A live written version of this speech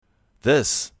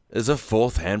This is a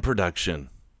Fourth Hand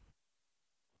production.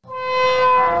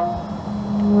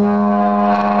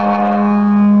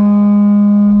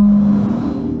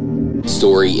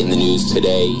 Story in the news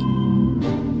today.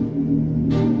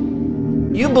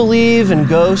 You believe in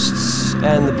ghosts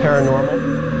and the paranormal?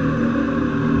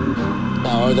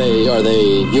 Now, are they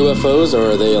UFOs,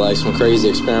 or are they like some crazy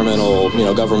experimental,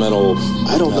 governmental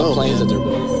planes that they're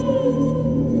building?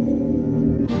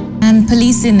 And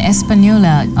police in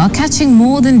Española are catching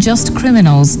more than just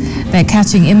criminals. They're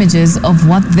catching images of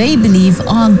what they believe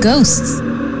are ghosts. There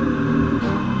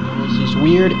was this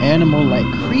weird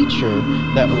animal-like creature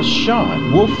that was shot,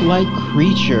 wolf-like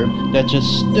creature that just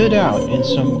stood out in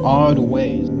some odd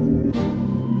ways.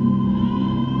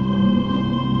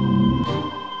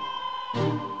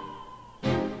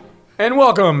 And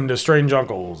welcome to Strange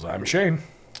Uncles. I'm Shane.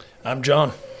 I'm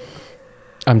John.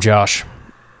 I'm Josh.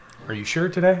 Are you sure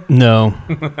today? No.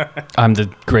 I'm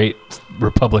the great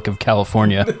Republic of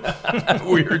California.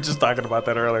 We were just talking about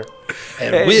that earlier.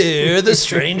 And we're the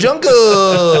Strange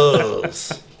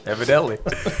Uncles. Evidently.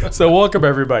 So welcome,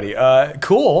 everybody.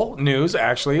 Cool news,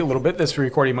 actually, a little bit. This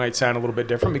recording might sound a little bit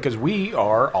different because we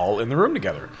are all in the room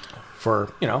together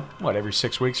for, every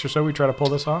 6 weeks or so we try to pull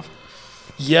this off.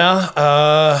 Yeah,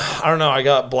 I don't know. I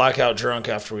got blackout drunk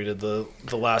after we did the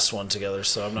last one together,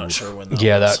 so I'm not sure when that was.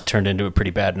 That turned into a pretty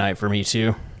bad night for me,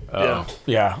 too.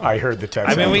 Yeah, I heard the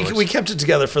text. I mean, we kept it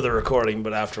together for the recording,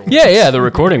 but afterwards. Yeah, the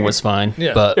recording was fine.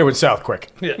 Yeah. But it went south quick.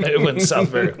 Yeah, it went south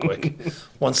very quick.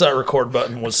 Once that record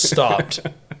button was stopped.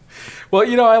 Well,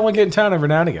 I only get in town every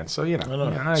now and again, so, I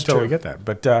totally get that.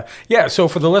 But, so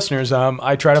for the listeners,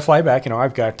 I try to fly back.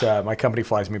 I've got, my company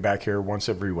flies me back here once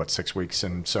every, 6 weeks.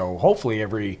 And so hopefully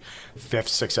every 5th,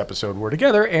 6th episode we're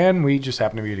together, and we just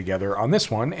happen to be together on this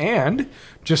one. And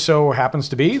just so happens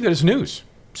to be, there's news.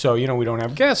 So, we don't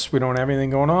have guests. We don't have anything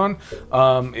going on.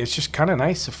 It's just kind of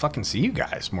nice to fucking see you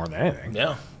guys more than anything.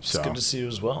 Yeah, it's good to see you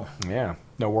as well. Yeah.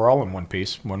 No, we're all in one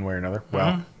piece, one way or another.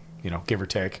 Well, give or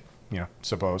take,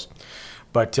 suppose.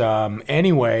 But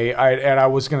anyway, I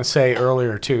was going to say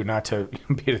earlier, too, not to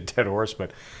beat a dead horse,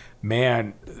 but,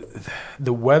 man,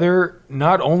 the weather,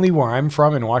 not only where I'm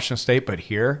from in Washington State, but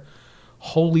here,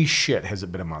 holy shit, has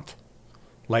it been a month.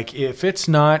 Like, if it's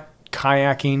not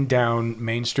kayaking down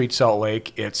Main Street, Salt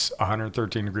Lake, it's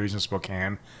 113 degrees in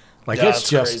Spokane. Like, yeah, it's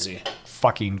just crazy.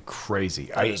 Fucking crazy.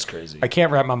 That is crazy. I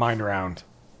can't wrap my mind around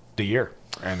the year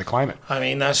and the climate. I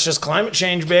mean, that's just climate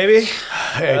change, baby.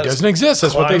 It doesn't exist.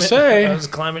 That's what they say. That's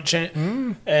climate change.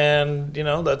 And,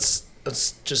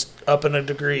 that's just up in a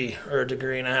degree or a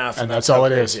degree and a half. And that's all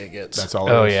it is. It gets. That's all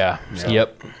it is. Oh, yeah.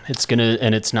 Yep.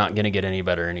 It's not going to get any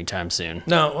better anytime soon.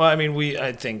 No, well, I mean,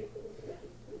 I think,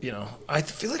 I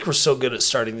feel like we're so good at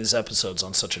starting these episodes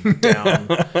on such a down,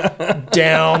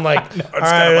 like, all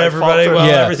right, everybody,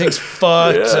 everything's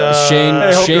fucked.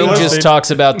 Yeah. Shane just talks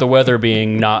about the weather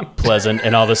being not pleasant,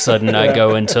 and all of a sudden I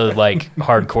go into, like,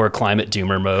 hardcore climate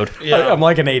doomer mode. Yeah. I'm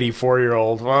like an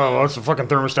 84-year-old. Wow, what's the fucking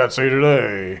thermostat say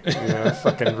today?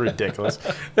 Fucking ridiculous.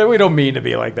 We don't mean to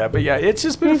be like that, but yeah, it's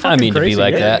just been fucking crazy. To be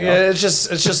like that. Yeah, it's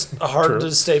just hard to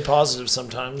stay positive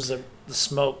sometimes. The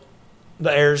smoke.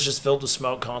 The air is just filled with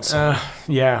smoke constantly.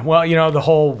 Yeah, well, the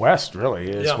whole West really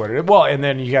is what it is. Well, and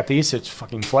then you got the East, it's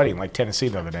fucking flooding, like Tennessee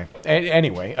the other day.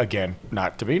 Anyway, again,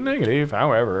 not to be negative,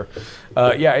 however,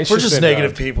 it's we're just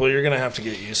negative people. You're gonna have to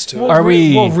get used to it. Are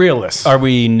we realists? Are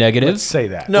we negative? Let's say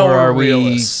that. No, or are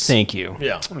realists. we? Thank you.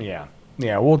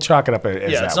 Yeah. We'll chalk it up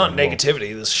as that. It's not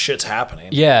negativity. This shit's happening.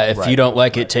 Yeah, if you don't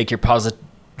like it, take your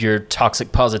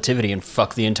toxic positivity and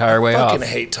fuck the entire way off. I fucking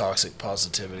hate toxic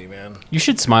positivity, man. You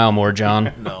should smile more,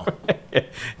 John. No.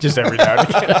 Just every now and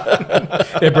again.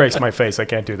 It breaks my face. I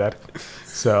can't do that.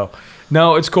 So,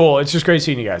 no, it's cool. It's just great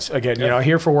seeing you guys. Again,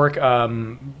 here for work,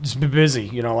 it's been busy.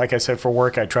 Like I said, for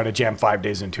work, I try to jam 5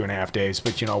 days in 2.5 days.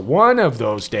 But, one of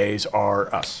those days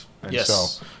are us. And yes.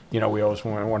 So, we always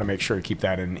want to make sure to keep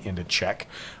that into check.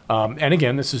 And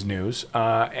again, this is news.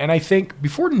 And I think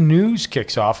before news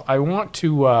kicks off, I want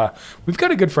to, we've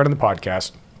got a good friend of the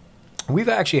podcast. We've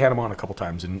actually had him on a couple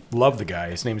times and love the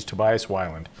guy. His name is Tobias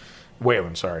Wayland,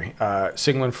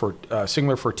 Singler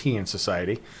for Tea and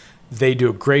Society. They do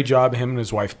a great job, him and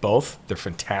his wife both. They're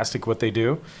fantastic what they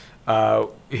do.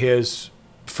 His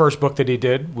first book that he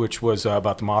did, which was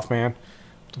about the Mothman,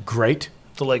 great.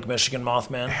 The Lake Michigan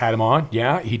Mothman. Had him on.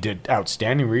 Yeah, he did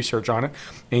outstanding research on it.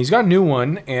 And he's got a new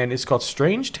one, and it's called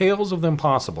Strange Tales of the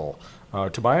Impossible.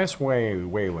 Tobias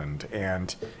Wayland.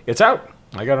 And it's out.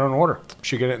 I got it on order.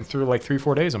 Should get it in through like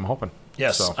 3-4 days, I'm hoping.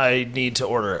 Yes, So. I need to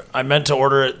order it. I meant to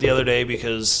order it the other day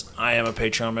because I am a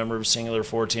Patreon member of Singular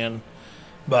 410,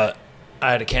 but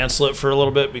I had to cancel it for a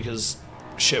little bit because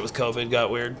shit with COVID got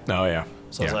weird. Oh yeah.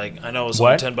 So I was like, I know it was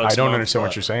What? only $10 I don't a month, understand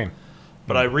what you're saying.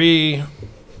 But I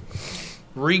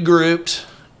regrouped,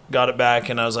 got it back,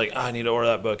 and I was like, I need to order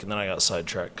that book, and then I got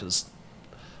sidetracked because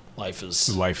life is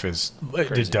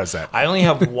It does that. I only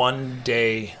have one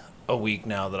day a week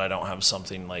now that I don't have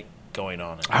something like going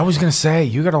on. I was gonna say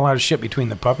you got a lot of shit between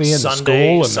the puppy and the school.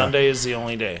 And Sunday is the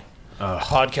only day.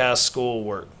 Podcast, school,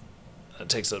 work. That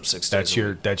takes up 6 days.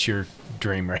 That's your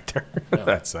dream right there. Yeah.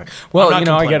 That's well, I'm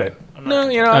not I get it.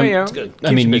 complaining. It's good.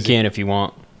 I mean, you can if you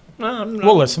want. No,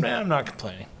 We'll listen. I'm not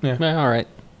complaining. All right.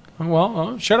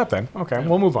 Well, shut up then. Okay,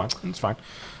 we'll move on. It's fine.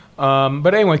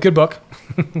 But anyway, good book.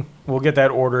 We'll get that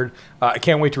ordered. I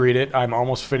can't wait to read it. I'm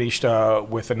almost finished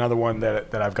with another one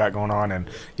that I've got going on, and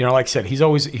like I said, he's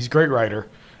a great writer,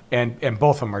 and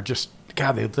both of them are just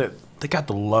God. They got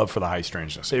the love for the high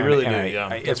strangeness. They really do.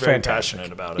 It's very fantastic.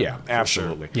 passionate about it. Yeah,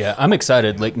 absolutely. Sure. Yeah, I'm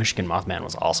excited. Lake Michigan Mothman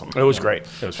was awesome. It was great.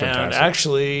 It was fantastic. And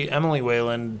actually, Emily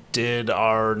Whalen did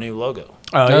our new logo.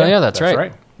 Yeah, that's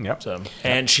right. Yep. So,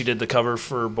 and she did the cover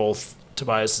for both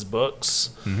Tobias's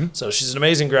books. Mm-hmm. So she's an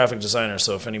amazing graphic designer.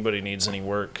 So if anybody needs any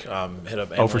work, hit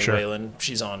up Emily for sure. Whalen.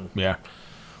 She's on Yeah.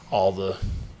 all the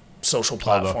social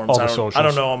platforms. all the I don't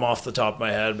socials. know them off the top of my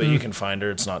head, but you can find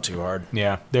her. It's not too hard.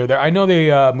 Yeah, they're there. I know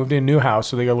they moved in a new house,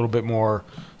 so they got a little bit more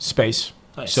space,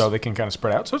 Nice. so they can kind of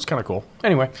spread out. So it's kind of cool.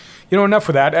 Anyway, enough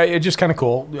for that. It's just kind of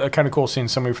cool. Kind of cool seeing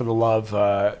somebody for the love,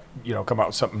 come out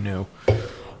with something new.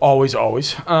 Always.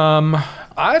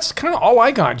 That's kind of all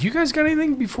I got. Do you guys got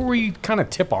anything before we kind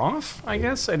of tip off? I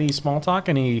guess any small talk,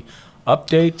 any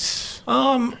updates?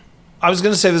 I was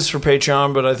going to say this for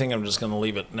Patreon, but I think I'm just going to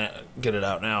leave it, get it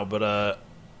out now. But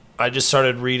I just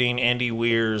started reading Andy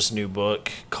Weir's new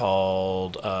book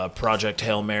called Project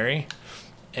Hail Mary.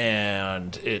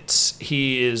 And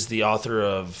he is the author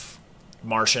of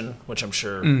Martian, which I'm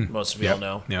sure most of y'all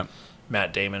know. Yep.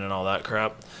 Matt Damon and all that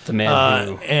crap. The man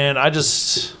who... And I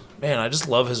just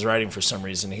love his writing for some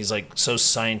reason. He's like so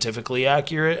scientifically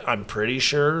accurate, I'm pretty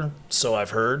sure. So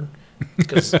I've heard.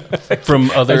 From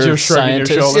other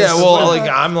scientists. Yeah, well,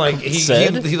 I'm like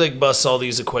Said? he like busts all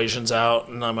these equations out,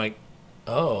 and I'm like,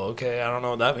 oh, okay, I don't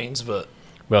know what that means, but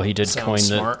Well, he did sounds coin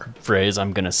smart. the phrase,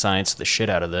 I'm going to science the shit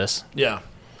out of this. yeah,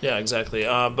 exactly.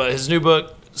 But his new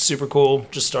book, super cool.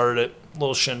 Just started it.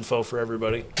 Little shinfo for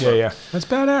everybody. Yeah. That's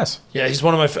badass. Yeah, he's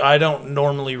one of my. I don't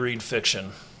normally read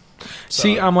fiction. So,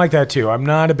 See, I'm like that too. I'm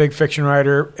not a big fiction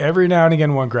writer. Every now and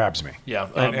again, one grabs me. yeah,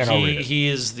 and I'll read it. he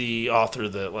is the author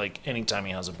that like anytime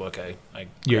he has a book, I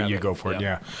You grab it. go for it,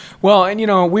 yeah. Well,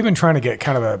 and we've been trying to get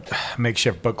kind of a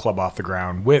makeshift book club off the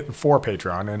ground for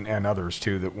Patreon and others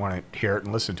too that want to hear it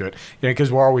and listen to it.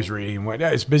 Because we're always reading.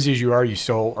 As busy as you are, you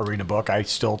still are reading a book. I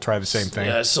still try the same thing.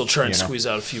 Yeah, I still try and you know. squeeze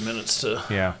out a few minutes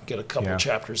to get a couple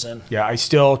chapters in. Yeah, I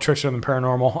still Tricks of the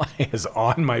Paranormal is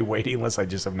on my waiting list. I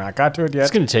just have not got to it yet.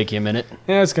 It's going to take you a minute.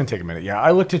 Yeah, it's going to take a minute. Yeah, I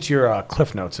looked at your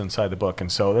cliff notes inside the book,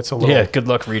 and so that's a little. Yeah, good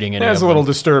luck reading it. That's a little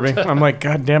disturbing. I'm like,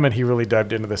 God damn it, he really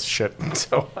dived into this shit.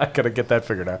 So I got to get that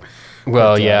figured out.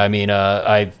 Well, But, yeah, I mean,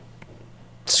 I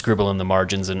scribble in the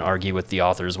margins and argue with the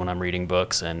authors when I'm reading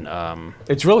books, and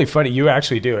It's really funny. You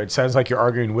actually do. It sounds like you're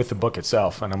arguing with the book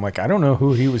itself, and I'm like, I don't know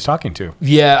who he was talking to.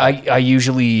 yeah, I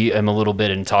usually am a little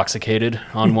bit intoxicated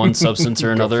on one substance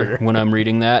or another figure. when I'm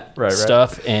reading that Right.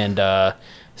 stuff, and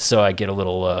so I get a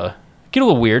little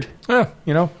weird. Yeah,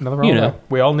 nothing wrong with that.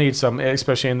 We all need some,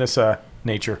 especially in this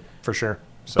nature, for sure.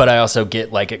 So. But I also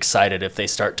get like excited if they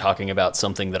start talking about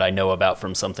something that I know about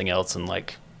from something else, and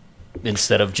like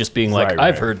instead of just being like, Right.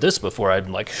 I've heard this before,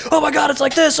 I'm like, oh my god, it's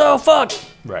like this, oh fuck,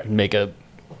 Right. make a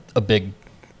big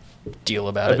deal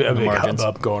about it a in the big margins.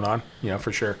 hubbub going on,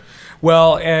 for sure.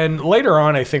 Well, and later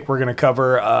on, I think we're going to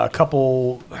cover a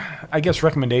couple, I guess,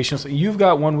 recommendations. You've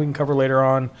got one we can cover later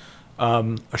on,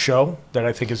 a show that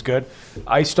I think is good.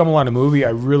 I stumbled on a movie I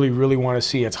really, really want to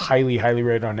see. It's highly, highly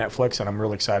rated on Netflix, and I'm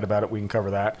really excited about it. We can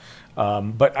cover that.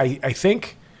 But I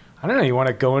think, I don't know, you want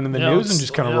to go into the news and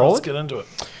just kind of roll let's it? get into it.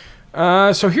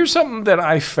 So here's something that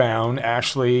I found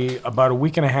actually about a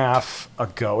week and a half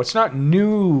ago. It's not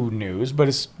new news, but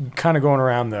it's kind of going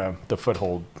around the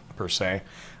foothold per se.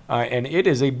 And it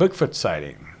is a Bigfoot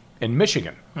sighting in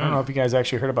Michigan. I don't know if you guys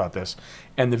actually heard about this.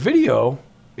 And the video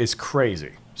is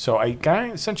crazy. So I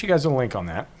sent you guys a link on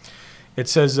that. It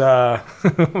says,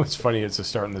 it's funny, it's the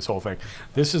start in this whole thing.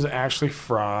 This is actually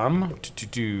from,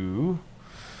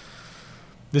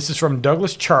 this is from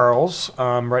Douglas Charles,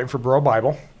 writing for Bro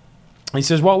Bible. He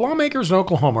says, while lawmakers in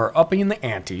Oklahoma are upping the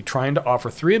ante, trying to offer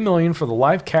 $3 million for the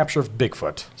live capture of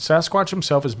Bigfoot, Sasquatch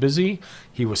himself is busy.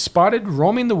 He was spotted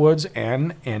roaming the woods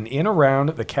and in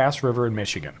around the Cass River in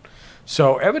Michigan.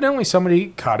 So evidently somebody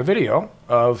caught a video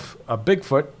of a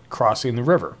Bigfoot crossing the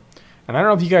river. And I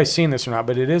don't know if you guys seen this or not,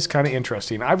 but it is kind of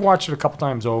interesting. I've watched it a couple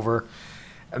times over.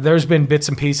 There's been bits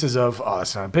and pieces of,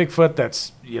 it's not a Bigfoot,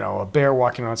 that's, a bear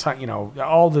walking on its side,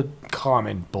 all the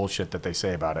common bullshit that they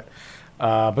say about it.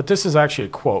 But this is actually a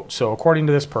quote. So according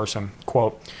to this person,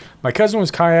 quote, "My cousin was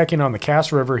kayaking on the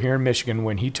Cass River here in Michigan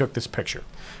when he took this picture.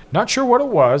 Not sure what it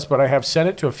was, but I have sent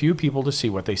it to a few people to see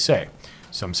what they say.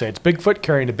 Some say it's Bigfoot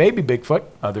carrying a baby Bigfoot.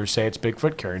 Others say it's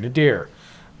Bigfoot carrying a deer.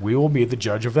 We will be the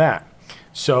judge of that."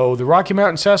 So the Rocky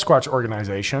Mountain Sasquatch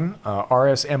Organization,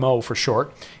 RSMO for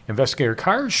short, investigator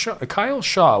Kyle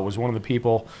Shaw was one of the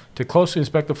people to closely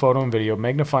inspect the photo and video,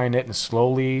 magnifying it and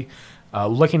slowly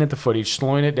looking at the footage,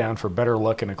 slowing it down for a better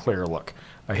look and a clearer look.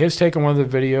 His take on whether the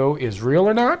video is real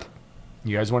or not.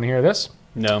 You guys want to hear this?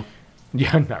 No.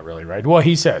 Yeah, not really, right? Well,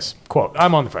 he says, quote,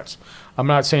 "I'm on the fence. I'm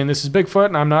not saying this is Bigfoot,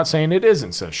 and I'm not saying it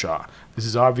isn't," says Shaw. "This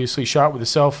is obviously shot with a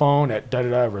cell phone at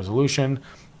da-da-da resolution,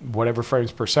 whatever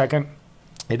frames per second.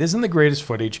 It isn't the greatest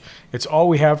footage. It's all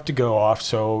we have to go off,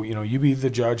 so, you be the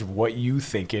judge of what you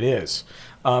think it is."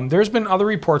 There's been other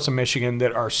reports in Michigan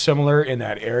that are similar in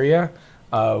that area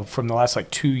from the last,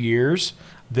 2 years.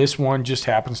 This one just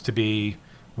happens to be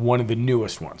one of the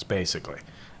newest ones, basically.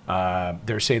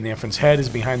 They're saying the infant's head is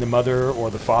behind the mother or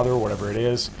the father, or whatever it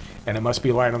is, and it must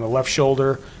be lying on the left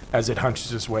shoulder as it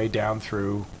hunches its way down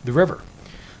through the river.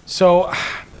 So,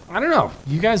 I don't know.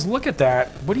 You guys look at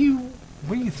that. What are you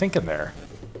thinking there?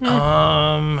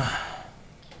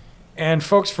 And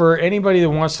folks, for anybody that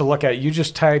wants to look at it, you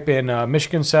just type in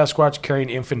Michigan Sasquatch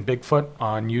carrying infant Bigfoot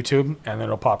on YouTube, and then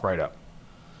it'll pop right up.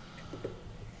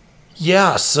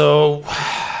 Yeah, so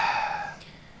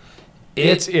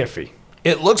It's iffy.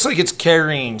 It looks like it's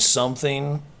carrying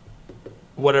something,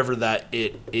 whatever that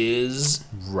it is.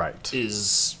 Right.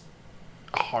 Is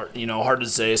hard to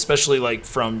say, especially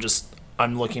from just,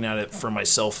 I'm looking at it from my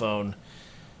cell phone,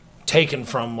 taken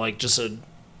from just a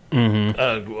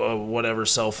whatever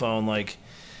cell phone,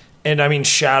 and I mean,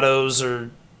 shadows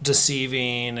are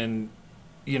deceiving, and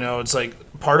it's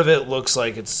part of it looks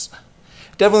like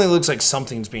definitely looks like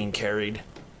something's being carried.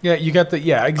 Yeah, you got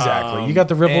exactly. You got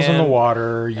the ripples in the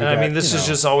water. This is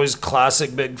just always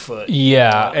classic Bigfoot.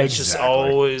 Yeah, it's just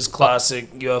always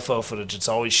classic UFO footage. It's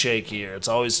always shaky, or it's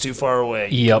always too far away.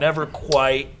 You can never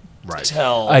quite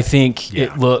tell. I think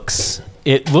it looks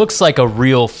like a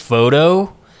real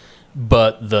photo,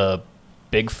 but the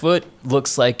Bigfoot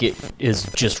looks like it is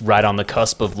just right on the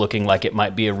cusp of looking like it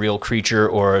might be a real creature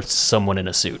or someone in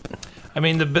a suit. I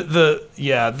mean, the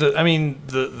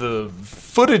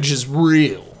footage is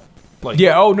real.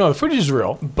 The footage is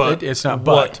real, but it's not.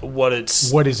 What is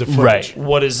the footage? Right.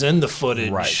 What is in the footage?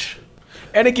 Right.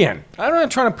 And again, I'm not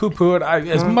trying to poo-poo it.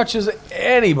 As much as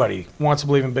anybody wants to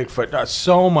believe in Bigfoot,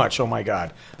 so much. Oh my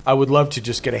God, I would love to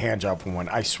just get a hand job from one.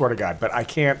 I swear to God, but I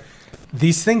can't.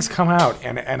 These things come out,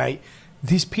 and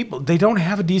these people, they don't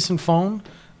have a decent phone.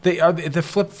 They are the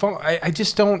flip phone. I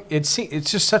just don't. It's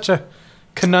just such a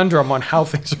conundrum on how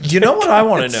things are. You know what I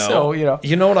want to know? So,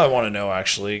 you know what I want to know,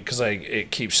 actually, because it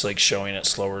keeps showing it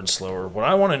slower and slower. What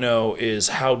I want to know is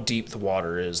how deep the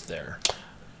water is there.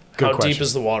 How deep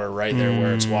is the water right there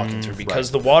where it's walking through?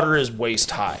 Because the water is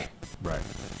waist high. Right.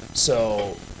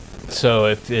 So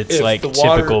if it's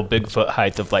typical Bigfoot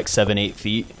height of 7-8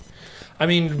 feet. I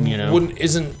mean,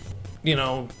 isn't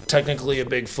technically a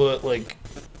Bigfoot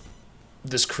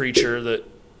this creature that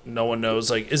no one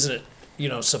knows, isn't it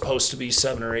supposed to be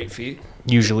 7 or 8 feet?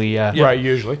 Usually, yeah. Right,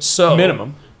 usually. So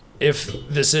minimum. If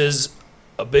this is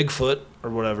a Bigfoot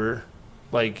or whatever,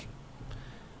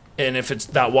 and if it's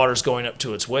that water's going up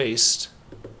to its waist,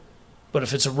 but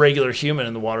if it's a regular human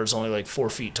and the water's only 4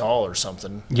 feet tall or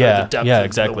something, yeah, the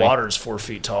depth of the water is 4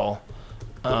 feet tall.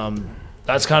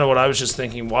 That's kind of what I was just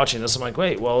thinking watching this. I'm like,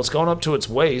 wait, well, it's going up to its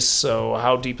waist, so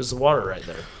how deep is the water right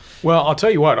there? Well, I'll tell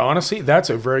you what, honestly,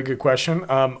 that's a very good question.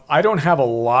 I don't have a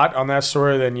lot on that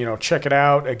story than, check it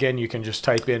out. Again, you can just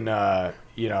type in,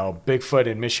 Bigfoot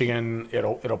in Michigan.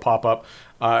 It'll pop up.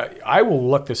 I will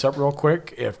look this up real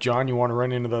quick. If, John, you want to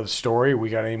run into the story, we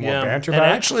got any more banter about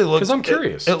it? Actually, because I'm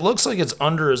curious. It looks like it's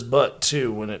under his butt,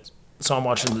 too, so I'm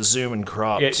watching the zoom and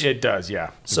cropped. It does,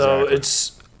 yeah. So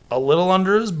it's a little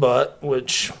under his butt,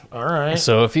 which, all right.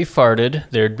 So if he farted,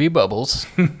 there'd be bubbles.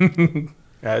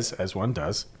 As one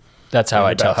does. That's how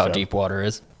I tell how deep water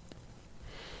is.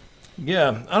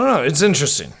 Yeah, I don't know. It's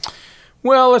interesting.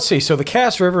 Well, let's see. So the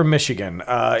Cass River, Michigan.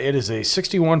 It is a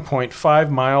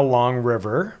 61.5-mile long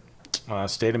river,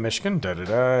 state of Michigan.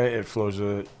 It flows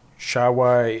the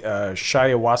Shiawassee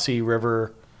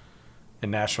River and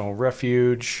National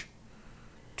Refuge.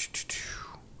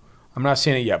 I'm not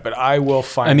seeing it yet, but I will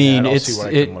find. I mean, that. I'll it's see what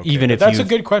I it, can locate. even But if that's you a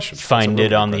good question. find That's a it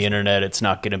real on good the question. internet, it's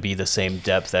not going to be the same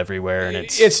depth everywhere, and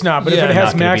It's not, but if Yeah, it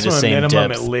has not gonna be the maximum same minimum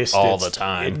depth at least all it's- the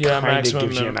time. It Yeah, kind of maximum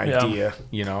gives you an yeah. idea,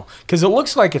 you know, because it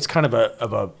looks like it's kind of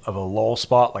a lull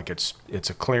spot, like it's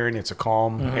a clearing, it's a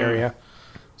calm area.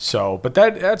 So, but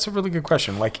that's a really good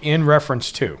question. Like in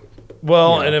reference to,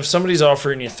 Well, and if somebody's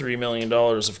offering you $3 million,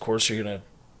 of course you're gonna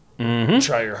Mm-hmm.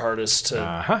 try your hardest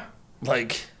to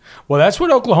like. well, that's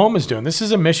what Oklahoma's doing. This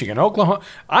is in Michigan. Oklahoma.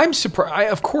 I'm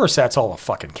surprised. Of course, that's all a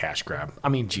fucking cash grab. I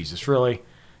mean, Jesus, really?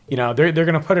 You know, they're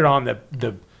going to put it on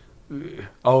the.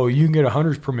 Oh, you can get a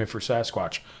hunter's permit for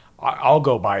Sasquatch. I'll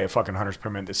go buy a fucking hunter's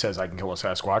permit that says I can kill a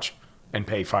Sasquatch and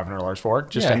pay $500 for it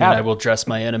just to and then have I it. will dress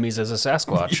my enemies as a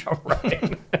Sasquatch.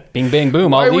 Right. Bing, bang,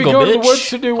 boom, Why all we legal, go to bitch. the woods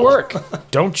to do work?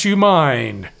 Don't you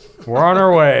mind? We're on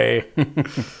our way.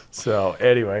 So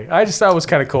anyway, I just thought it was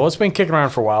kind of cool. It's been kicking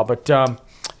around for a while, but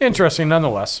interesting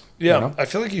nonetheless. Yeah, You know? I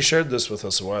feel like you shared this with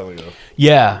us a while ago.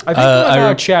 Yeah, I think on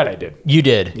our chat I did. you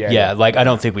did. Yeah, Yeah, yeah. like I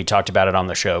don't think we talked about it on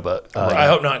the show, but I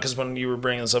hope not, because when you were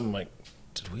bringing this up, I'm like,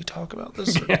 did we talk about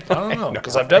this? I don't know,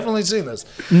 because I've definitely seen this.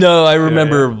 no, I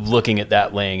remember looking at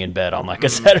that laying in bed on like a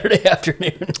Saturday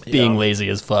afternoon, being lazy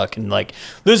as fuck, and like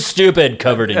this is stupid,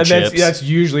 covered in And chips. that's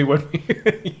usually when we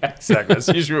yeah, exactly. That's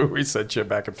usually when we send shit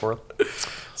back and forth.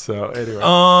 So anyway.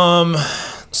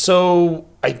 So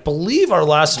I believe our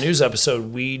last news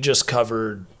episode, we just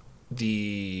covered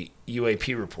the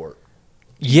UAP report.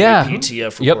 yeah,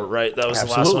 PTF Yep. report, right? That was the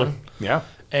last Absolutely. one. Yeah.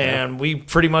 And we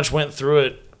pretty much went through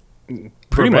it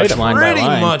pretty much line by pretty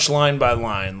line. much line by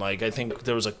line. Like, I think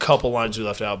there was a couple lines we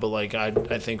left out, but like I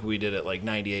think we did it like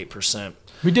 98%.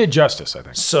 We did justice, I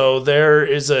think. So there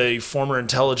is a former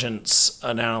intelligence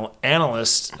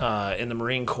analyst in the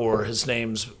Marine Corps. His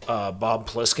name's Bob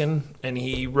Pliskin, and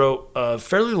he wrote a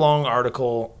fairly long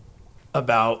article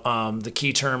about the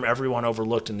key term everyone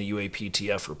overlooked in the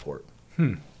UAPTF report.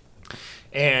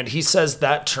 And he says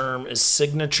that term is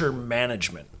signature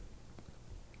management.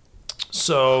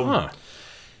 So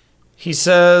he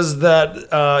says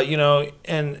that, you know,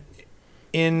 and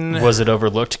in... Was it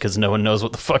overlooked because no one knows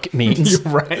what the fuck it means?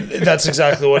 Right. That's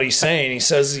exactly what he's saying. He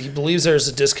says he believes there's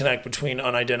a disconnect between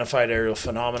unidentified aerial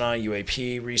phenomena,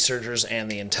 UAP researchers,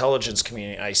 and the intelligence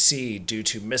community, IC, due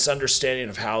to misunderstanding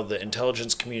of how the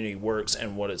intelligence community works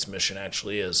and what its mission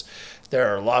actually is. There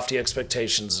are lofty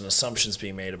expectations and assumptions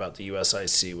being made about the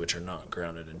USIC, which are not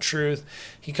grounded in truth.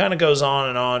 He kind of goes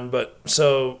on, but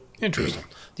so... Interesting.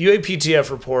 The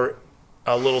UAPTF report,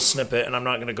 a little snippet, and I'm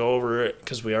not going to go over it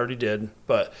because we already did,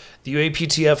 but the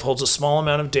UAPTF holds a small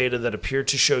amount of data that appear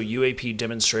to show UAP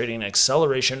demonstrating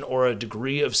acceleration or a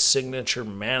degree of signature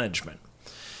management.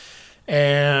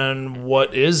 And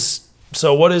what is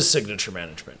signature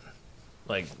management?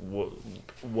 Like,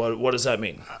 what does that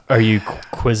mean? Are you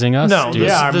quizzing us? No, dude?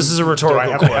 this is a Do I rhetorical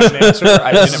have to have question. an answer?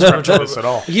 I didn't prep for this at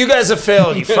all. You guys have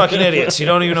failed, you fucking idiots. You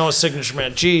don't even know what signature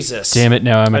management. Jesus. Damn it!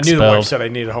 Now I'm I knew the wife expelled. said I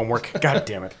needed homework. God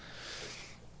damn it.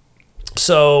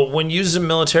 So, when used in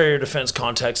military or defense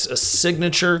context, a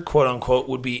signature, quote unquote,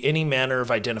 would be any manner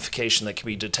of identification that can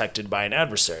be detected by an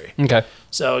adversary. Okay.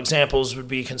 So, examples would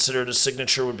be considered a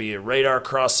signature would be a radar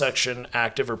cross section,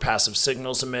 active or passive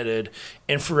signals emitted,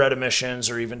 infrared emissions,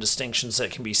 or even distinctions that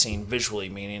can be seen visually,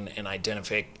 meaning an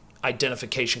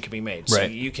identification can be made. So, Right.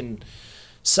 you can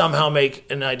somehow make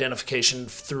an identification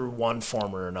through one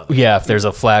form or another. Yeah, if there's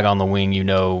a flag on the wing, you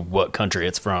know what country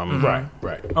it's from.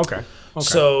 Right. Okay.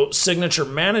 So, signature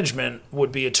management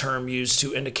would be a term used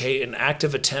to indicate an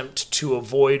active attempt to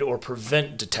avoid or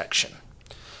prevent detection.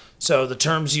 So, the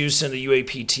terms used in the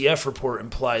UAPTF report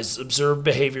implies observed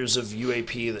behaviors of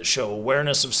UAP that show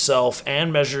awareness of self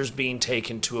and measures being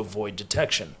taken to avoid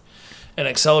detection. An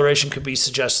acceleration could be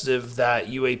suggestive that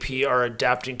UAP are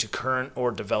adapting to current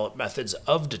or developed methods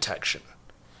of detection.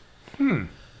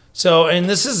 So, and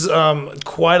this is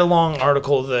quite a long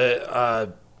article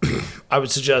that I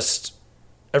would suggest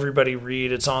everybody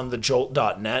read. It's on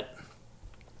thejolt.net.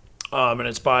 And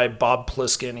it's by Bob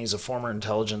Pliskin. He's a former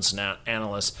intelligence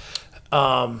analyst.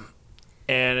 And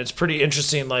it's pretty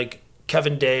interesting. Like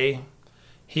Kevin Day,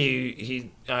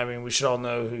 I mean, we should all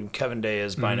know who Kevin Day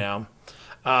is by now.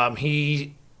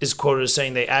 He is quoted as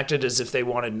saying they acted as if they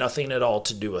wanted nothing at all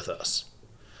to do with us.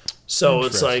 So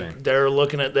it's like they're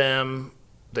looking at them,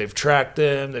 they've tracked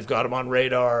them, they've got them on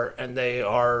radar, and they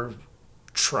are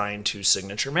trying to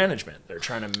signature management. They're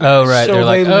trying to Oh, right. So They're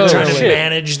like, they oh, trying to shit.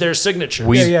 manage their signature.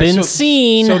 We've been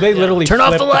seen. So they literally Turn off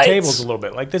flip the the lights. tables a little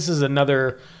bit. Like this is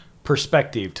another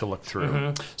perspective to look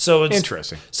through. So it's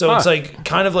Interesting. So it's like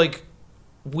kind of like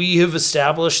we have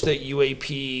established that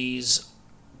UAPs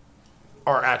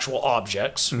are actual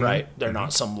objects, right? They're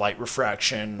not some light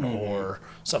refraction or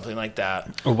something like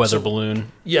that. A weather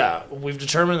balloon. Yeah, we've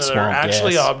determined that they're Small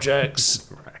actually gas. objects,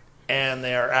 and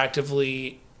they are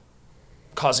actively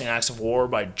causing acts of war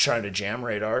by trying to jam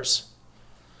radars.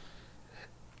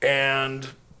 And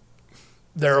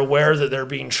they're aware that they're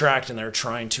being tracked, and they're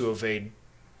trying to evade.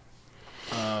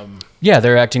 Yeah,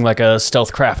 they're acting like a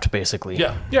stealth craft, basically.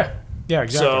 Yeah. Yeah,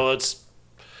 exactly. So it's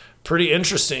pretty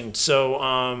interesting.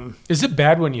 So, Is it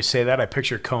bad when you say that? I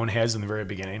picture cone heads in the very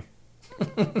beginning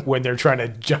when they're trying to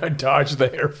dodge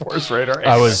the Air Force radar.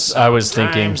 I was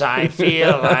thinking. sometimes I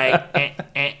feel like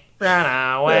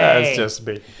run away. Yeah, it's just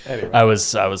me. Anyway. I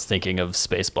was thinking of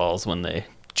Spaceballs when they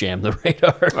jam the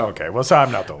radar. Okay, well, so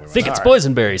I'm not the only one. Think it's All right.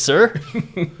 boysenberry, sir.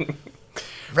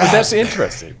 But that's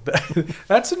interesting.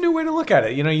 That's a new way to look at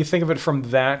it. You know, you think of it from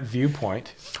that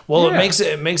viewpoint. Well, Yeah.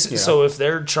 it makes it so if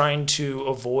they're trying to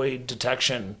avoid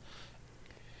detection,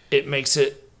 it makes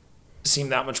it seem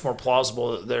that much more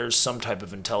plausible that there's some type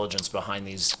of intelligence behind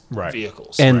these Right.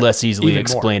 vehicles. And less easily Even more.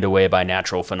 explained away by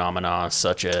natural phenomena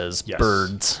such as Yes.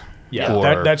 birds. Yeah,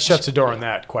 or- that shuts the door on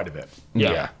that quite a bit.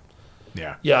 Yeah.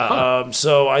 Yeah. Yeah,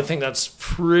 so I think that's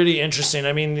pretty interesting.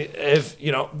 I mean, if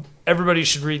everybody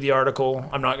should read the article.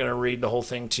 I'm not going to read the whole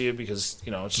thing to you because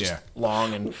it's just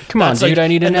long and Come on, that's dude, I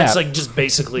need a and that's nap. like just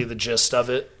basically the gist of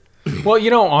it. Well,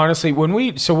 honestly, when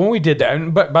we did that,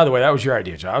 and but by the way, that was your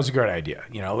idea, John. That was a great idea.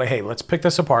 Like, hey, let's pick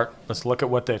this apart. Let's look at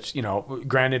what that's.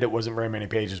 Granted, it wasn't very many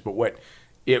pages, but what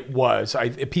it was,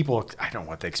 people, I don't know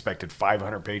what they expected.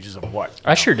 500 pages of what?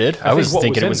 I sure did. I was what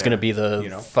thinking was it in was going to there, be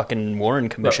the fucking Warren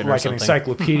Commission or like an something.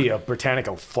 Encyclopedia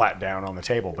Britannica flat down on the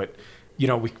table. But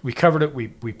we covered it. We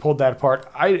pulled that apart.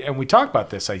 And we talked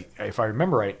about this. If I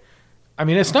remember right, I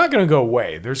mean, it's not going to go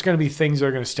away. There's going to be things that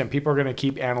are going to stem. People are going to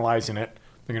keep analyzing it.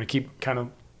 They're going to keep kind of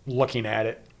looking at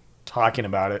it, talking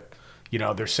about it.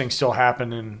 There's things still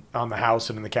happening on the House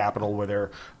and in the Capitol where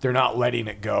they're not letting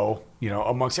it go.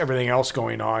 Amongst everything else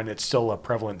going on, it's still a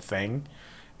prevalent thing.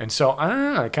 And so I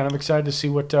don't know. I'm kind of excited to see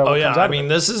what. Oh what yeah, comes out I of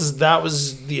mean, it. that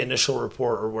was the initial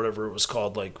report or whatever it was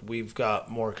called. Like we've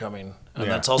got more coming, and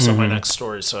that's also my next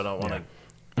story. So I don't want to.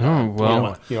 Oh,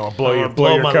 well. Blow your my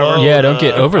cover. load. Yeah, don't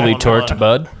get overly going on. torqued,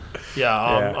 bud.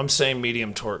 Yeah, Yeah. I'm saying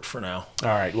medium torque for now. All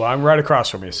right. Well, I'm right across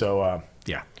from you, so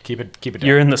yeah, keep it down.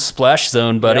 You're in the splash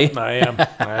zone, buddy. Yep, I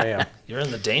am. You're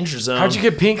in the danger zone. How'd you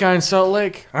get pink eye in Salt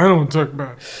Lake? I don't want to talk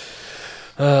about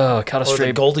Oh, caught a or the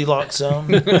stray. Goldilocks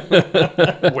zone? I'm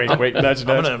it. Wait, nudge.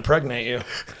 gonna impregnate you.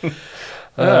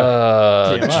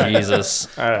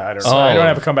 Jesus. I don't know. I don't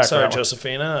have a comeback Sorry, for that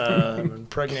Josephina. I'm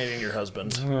impregnating your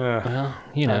husband. Well,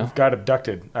 you one. know. I've got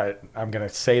abducted. I'm going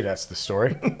to say that's the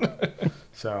story.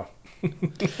 So,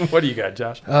 what do you got,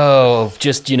 Josh? Oh,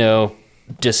 just,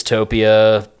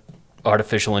 dystopia,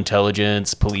 artificial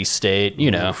intelligence, police state,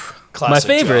 Classic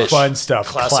my favorite. Josh. Fun stuff.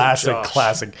 Classic Josh.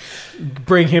 Classic.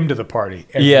 Bring him to the party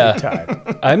every Yeah.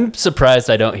 time. I'm surprised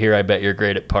I don't hear I bet you're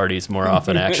great at parties more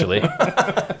often, actually.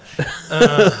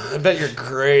 I bet you're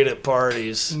great at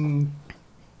parties.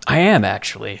 I am,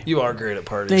 actually. You are great at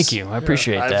parties. Thank you. I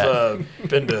appreciate that. I've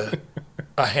been to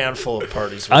a handful of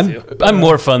parties with you. I'm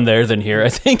more fun there than here, I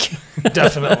think.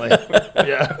 Definitely.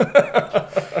 Yeah.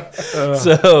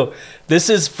 So this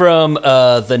is from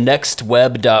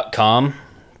thenextweb.com,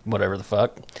 whatever the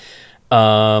fuck,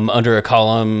 under a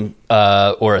column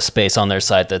or a space on their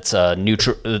site that's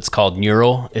it's called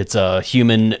Neural. It's a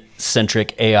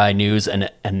human-centric AI news and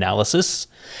analysis.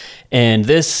 And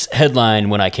this headline,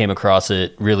 when I came across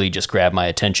it, really just grabbed my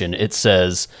attention. It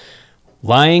says,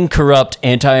 lying, corrupt,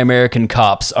 anti-American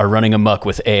cops are running amok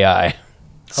with AI.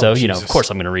 So, of Jesus. course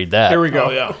I'm going to read that. Here we go.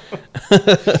 Oh,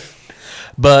 yeah.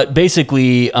 But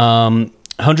basically,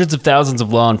 hundreds of thousands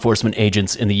of law enforcement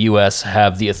agents in the U.S.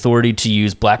 have the authority to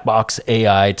use black box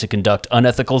AI to conduct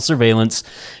unethical surveillance,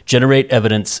 generate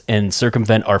evidence, and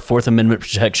circumvent our Fourth Amendment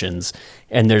protections.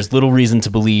 And there's little reason to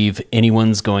believe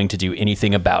anyone's going to do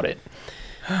anything about it.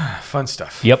 Fun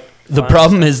stuff. Yep. The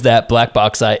problem is that black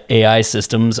box AI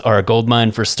systems are a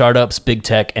goldmine for startups, big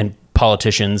tech, and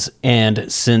politicians.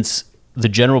 And since the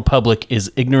general public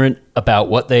is ignorant about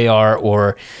what they are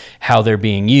or how they're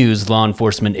being used, law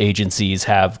enforcement agencies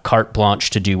have carte blanche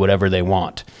to do whatever they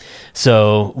want.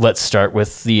 So let's start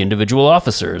with the individual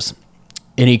officers.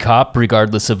 Any cop,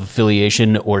 regardless of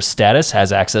affiliation or status,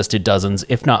 has access to dozens,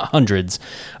 if not hundreds,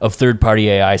 of third-party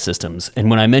AI systems. And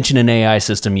when I mention an AI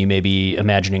system, you may be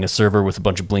imagining a server with a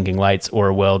bunch of blinking lights or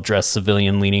a well-dressed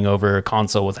civilian leaning over a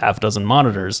console with half a dozen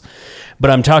monitors.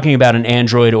 But I'm talking about an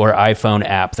Android or iPhone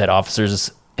app that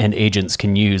officers and agents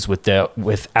can use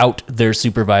without their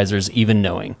supervisors even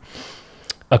knowing.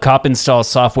 A cop installs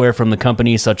software from the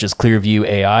company such as Clearview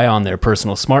AI on their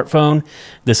personal smartphone.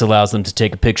 This allows them to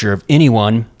take a picture of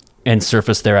anyone and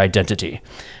surface their identity.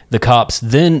 The cops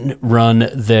then run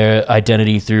their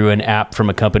identity through an app from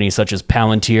a company such as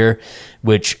Palantir,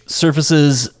 which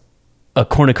surfaces a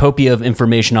cornucopia of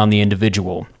information on the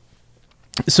individual.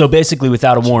 So basically,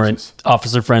 without a warrant,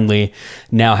 Officer Friendly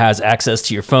now has access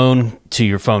to your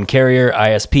phone carrier,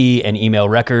 ISP, and email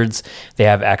records. They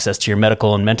have access to your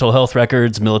medical and mental health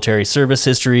records, military service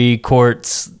history,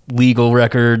 courts, legal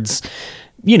records,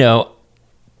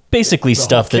 basically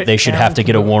stuff that they should have to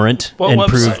get a warrant and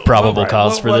prove probable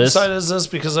cause for this. What website is this?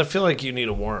 Because I feel like you need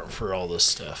a warrant for all this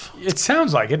stuff. It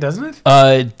sounds like it, doesn't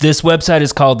it? This website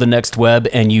is called The Next Web,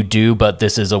 and you do, but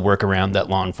this is a workaround that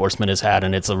law enforcement has had,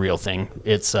 and it's a real thing.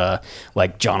 It's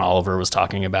like John Oliver was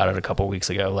talking about it a couple weeks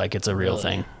ago. Like, it's a real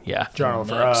thing. Yeah. John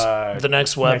Oliver.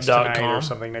 thenextweb.com. or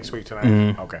something next week tonight.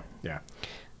 Mm-hmm. Okay. Yeah.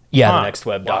 Yeah,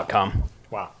 thenextweb.com.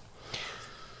 Wow.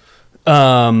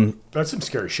 Wow. That's some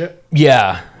scary shit.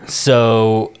 Yeah.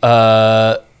 So,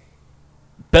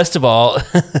 best of all,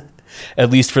 at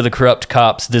least for the corrupt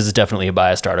cops, this is definitely a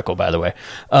biased article, by the way.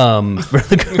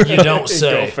 You don't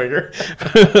say. Go figure.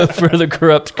 For the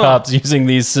corrupt cops using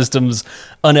these systems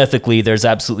unethically, there's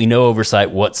absolutely no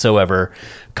oversight whatsoever.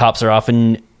 Cops are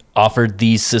often offered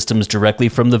these systems directly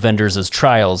from the vendors as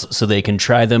trials so they can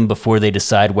try them before they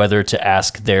decide whether to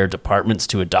ask their departments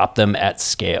to adopt them at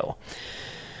scale.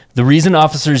 The reason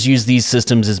officers use these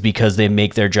systems is because they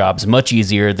make their jobs much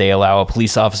easier. They allow a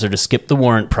police officer to skip the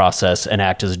warrant process and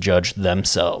act as a judge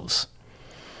themselves.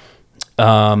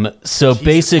 So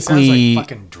basically, like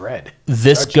fucking dread.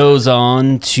 This goes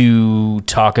on to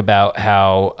talk about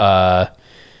how...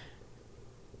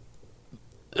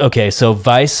 so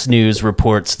Vice News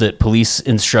reports that police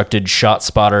instructed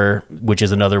ShotSpotter, which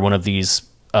is another one of these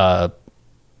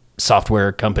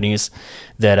software companies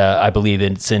that I believe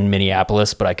it's in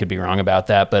Minneapolis, but I could be wrong about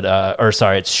that. But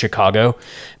it's Chicago,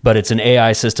 but it's an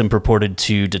AI system purported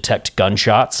to detect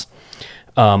gunshots.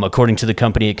 According to the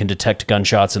company, it can detect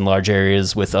gunshots in large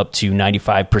areas with up to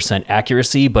 95%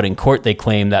 accuracy, but in court they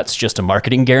claim that's just a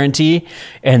marketing guarantee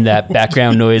and that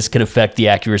background noise can affect the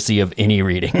accuracy of any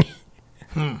reading.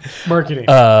 Marketing.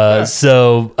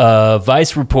 So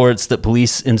Vice reports that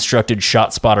police instructed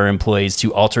ShotSpotter employees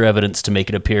to alter evidence to make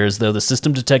it appear as though the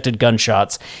system detected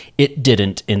gunshots. It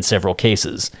didn't in several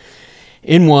cases.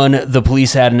 In one, the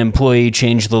police had an employee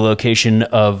change the location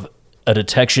of a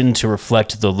detection to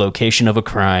reflect the location of a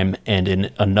crime, and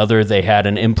in another, they had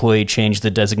an employee change the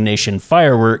designation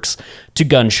fireworks to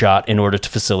gunshot in order to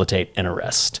facilitate an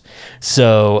arrest.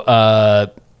 So, I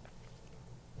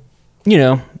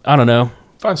don't know.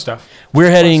 Fun stuff. We're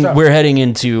heading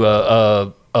into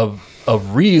a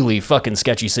really fucking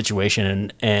sketchy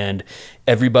situation, and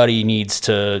everybody needs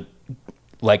to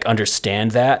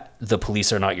understand that the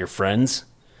police are not your friends,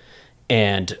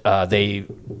 and they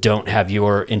don't have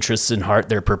your interests in heart.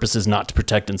 Their purpose is not to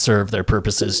protect and serve. Their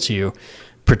purpose is to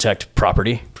protect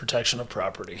property. Protection of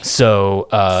property.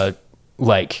 So,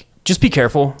 just be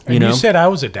careful. You said I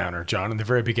was a downer, John, in the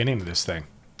very beginning of this thing.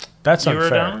 That's unfair. You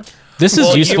were a downer? This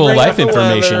is useful life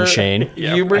information, Shane.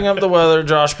 You bring up the weather,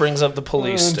 Josh brings up the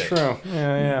police stick. True.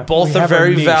 Yeah. Both are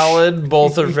very valid.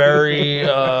 Both are very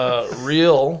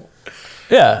real.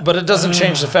 Yeah. But it doesn't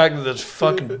change the fact that it's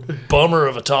fucking bummer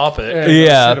of a topic.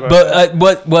 Yeah,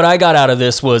 but what I got out of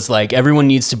this was everyone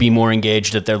needs to be more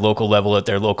engaged at their local level, at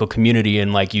their local community,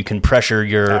 and you can pressure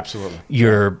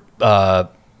your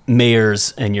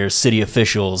mayors and your city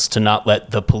officials to not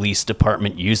let the police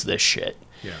department use this shit.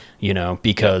 Yeah.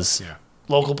 Because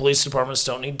local police departments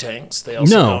don't need tanks. They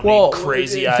also don't need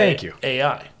crazy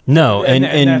AI. No, and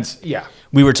that's,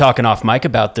 we were talking off mic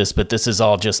about this, but this is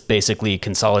all just basically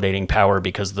consolidating power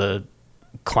because the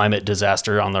climate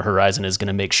disaster on the horizon is going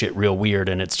to make shit real weird,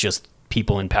 and it's just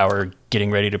people in power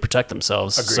getting ready to protect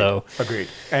themselves. Agreed.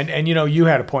 And you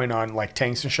had a point on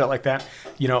tanks and shit like that.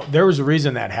 There was a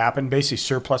reason that happened. Basically,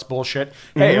 surplus bullshit.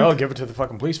 Hey, I'll give it to the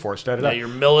fucking police force. Yeah, you're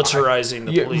militarizing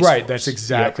the police right. force. That's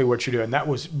exactly what you're doing. That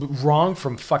was wrong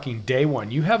from fucking day one.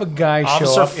 You have a guy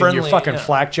Officer show up Friendly, in your fucking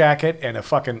flak jacket and a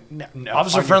fucking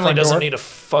Officer Friendly doesn't need a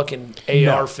fucking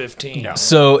AR-15. No.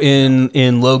 So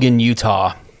in Logan,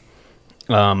 Utah,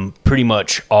 pretty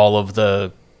much all of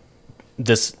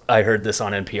I heard this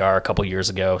on NPR a couple years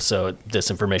ago, so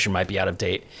this information might be out of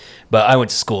date, but I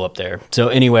went to school up there. So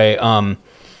anyway,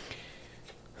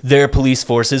 their police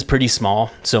force is pretty small,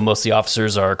 so most of the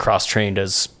officers are cross-trained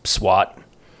as SWAT,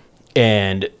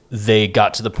 and they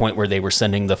got to the point where they were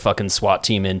sending the fucking SWAT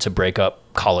team in to break up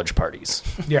college parties.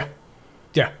 Yeah.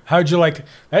 Yeah. How'd you like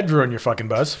that? Ruin your fucking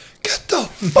buzz. Get the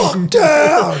fuck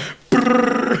down.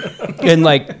 And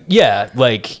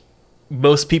like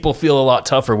most people feel a lot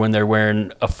tougher when they're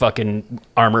wearing a fucking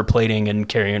armor plating and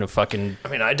carrying a fucking. I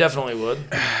mean, I definitely would.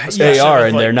 They are, with,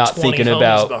 and they're not 20 thinking homies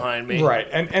about behind me. Right.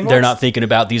 And they're not thinking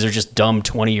about these are just dumb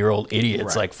 20-year-old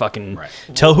idiots. Right. Like fucking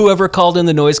tell whoever called in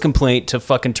the noise complaint to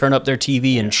fucking turn up their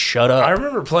TV and shut up. I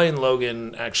remember playing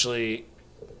Logan actually,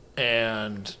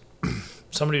 and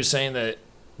somebody was saying that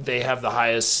they have the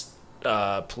highest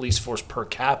police force per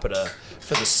capita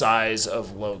for the size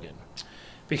of Logan.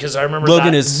 Because I remember Logan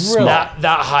that, is small.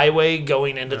 that highway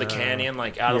going into the canyon,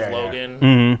 like out of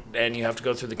Logan, and you have to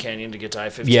go through the canyon to get to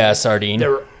I-15. Yeah, Sardine.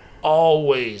 There were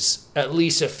always at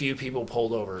least a few people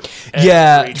pulled over.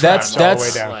 Yeah, every that's time. all the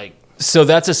way down. Like, so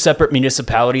that's a separate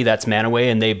municipality. That's Manaway,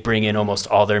 and they bring in almost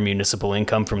all their municipal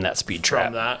income from that speed trap.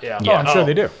 from that, yeah. Oh, I'm sure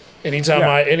they do. Anytime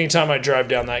Yeah. I drive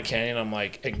down that canyon, I'm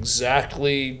like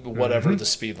exactly whatever the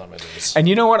speed limit is. And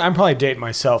you know what? I'm probably dating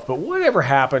myself, but whatever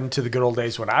happened to the good old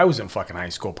days when I was in fucking high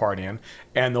school partying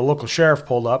and the local sheriff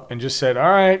pulled up and just said, all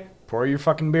right, pour your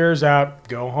fucking beers out,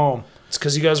 go home. It's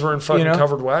because you guys were in fucking You know?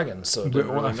 covered wagons, so it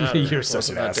didn't really matter. You're such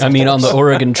Wasn't an that asshole. I mean, on the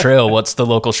Oregon Trail, what's the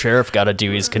local sheriff got to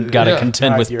do? He's got to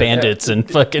contend with you're- bandits and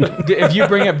fucking. If you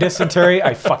bring up dysentery,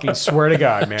 I fucking swear to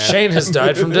God, man. Shane has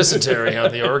died from dysentery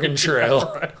on the Oregon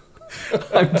Trail.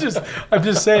 I'm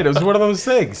just saying, it was one of those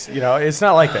things. You know, it's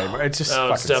not like that. It's just No,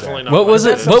 fucking it's definitely sad. not. What was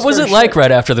like it? that. What was it like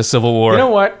right after the Civil War? You know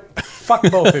what? Fuck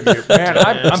both of you, man.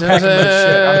 I'm packing this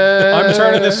shit. I'm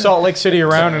turning this Salt Lake City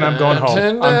around, and I'm going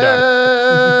home. I'm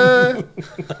done.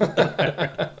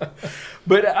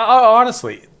 But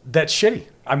honestly, that's shitty.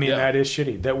 I mean, that is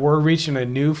shitty. That we're reaching a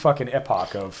new fucking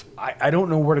epoch of I don't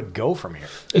know where to go from here.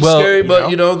 It's Well, scary, but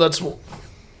you know? that's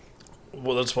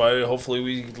why hopefully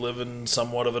we live in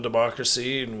somewhat of a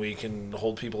democracy and we can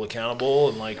hold people accountable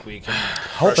and like we can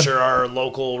pressure our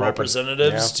local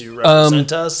representatives to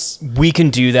represent us. We can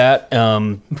do that,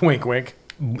 Wink, wink.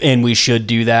 and we should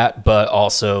do that. But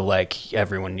also, like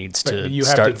everyone needs But to you have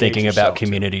to start engage thinking yourself, about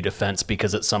community defense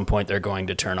because at some point they're going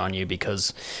to turn on you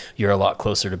because you're a lot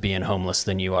closer to being homeless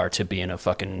than you are to being a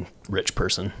fucking rich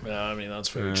person. Yeah, I mean that's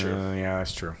very true. Yeah,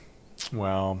 that's true.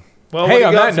 Well, Well, hey, what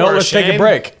on do you that got note, for let's us, take a Shane?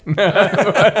 break.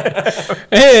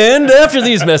 And after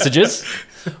these messages,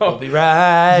 We'll be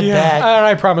right Yeah, back. and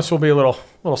I promise we'll be a little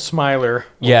smiler.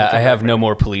 yeah, I have no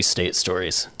more police state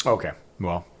stories Okay,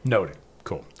 well, noted.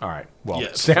 Cool. All right. Well,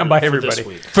 Yes, stand for- by, for everybody. this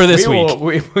week. for this We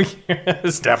week. will-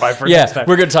 stand by for next Yeah, time.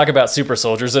 we're going to talk about super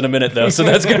soldiers in a minute, though, so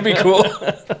that's going to be cool.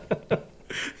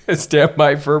 Stand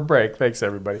by for a break. Thanks,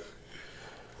 everybody.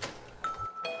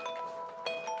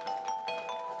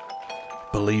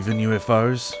 Believe in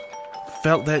UFOs?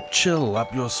 Felt that chill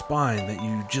up your spine that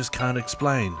you just can't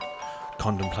explain?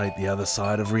 Contemplate the other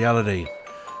side of reality?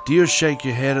 Do you shake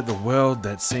your head at the world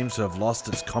that seems to have lost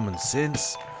its common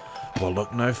sense? Well,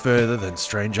 look no further than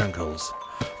Strange Uncles.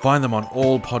 Find them on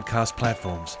all podcast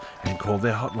platforms and call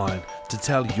their hotline to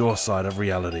tell your side of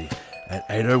reality at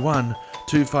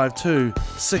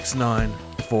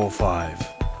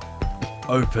 801-252-6945.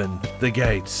 Open the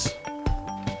gates.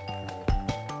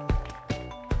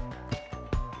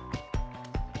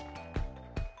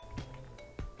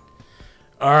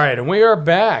 All right, and we are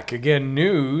back. Again,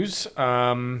 news.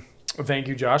 Thank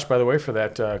you, Josh, by the way, for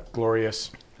that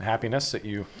glorious happiness that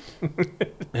you...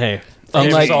 Hey,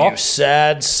 Unlike- You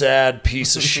sad, sad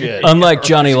piece of shit. unlike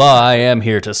Johnny Law, I am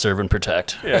here to serve and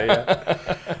protect.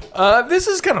 This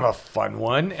is kind of a fun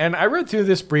one, and I read through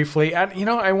this briefly, and, you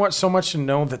know, I want so much to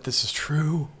know that this is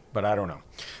true, but I don't know.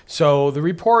 So the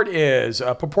report is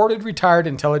a purported retired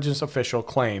intelligence official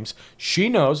claims she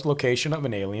knows location of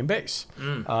an alien base.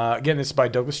 Again, this is by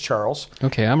Douglas Charles.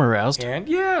 Okay, I'm aroused. And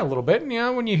yeah, a little bit. Yeah,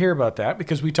 when you hear about that,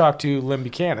 because we talked to Lynn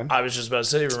Buchanan. I was just about to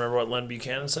say, remember what Len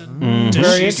Buchanan said? Very Did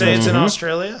she say it's in interesting.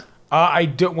 Australia? I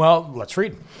don't. Well, let's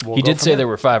read. We'll He go did from say there. there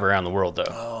were 5 around the world, though.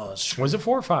 Oh, that's true. Was it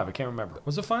 4 or 5? I can't remember.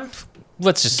 Was it 5?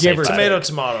 Let's just Give say or 5. Tomato,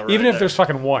 tomato. Right Even if there. there's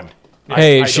fucking 1.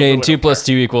 Hey, I don't Shane, really 2 don't plus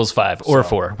care. 2 equals 5, or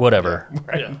 4, whatever.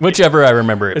 Yeah. Whichever I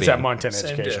remember it It's being. that Montana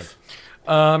Same education. diff.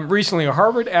 Recently, a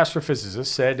Harvard astrophysicist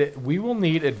said, "We will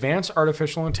need advanced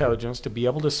artificial intelligence to be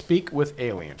able to speak with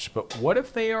aliens. But what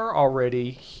if they are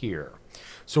already here?"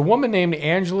 So a woman named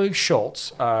Angela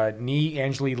Schultz, nee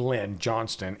Angela Lynn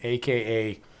Johnston,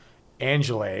 a.k.a.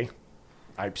 Angela,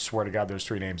 I swear to God there's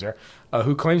 3 names there,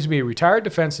 who claims to be a retired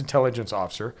defense intelligence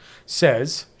officer,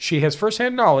 says she has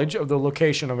firsthand knowledge of the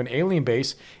location of an alien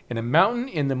base in a mountain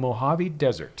in the Mojave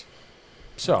Desert.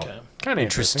 So, kind of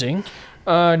interesting.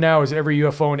 Now, as every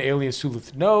UFO and alien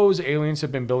sleuth knows, aliens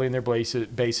have been building their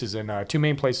bases in 2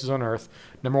 main places on Earth.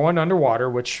 Number 1, underwater,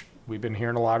 which we've been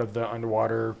hearing a lot of the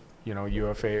underwater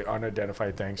UFA,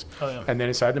 unidentified things. Oh, yeah. And then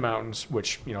inside the mountains,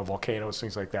 which, volcanoes,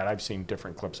 things like that. I've seen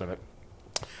different clips of it,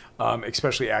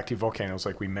 especially active volcanoes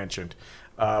like we mentioned.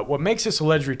 What makes this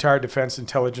alleged retired defense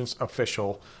intelligence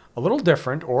official a little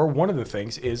different, or one of the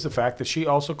things, is the fact that she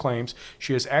also claims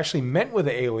she has actually met with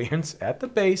the aliens at the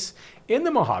base in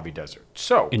the Mojave Desert.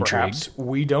 So perhaps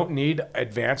we don't need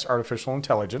advanced artificial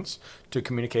intelligence to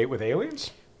communicate with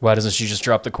aliens? Why doesn't she just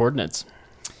drop the coordinates?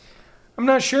 I'm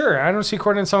not sure. I don't see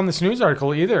coordinates on this news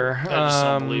article either. I just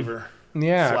don't believe her.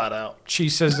 Yeah. Flat out. She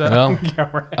says, Well, yeah,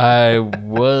 right. I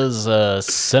was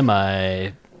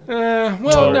semi...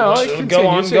 No, it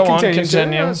continues. Go on,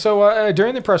 continue. So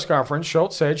during the press conference,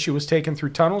 Schultz said she was taken through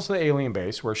tunnels to the alien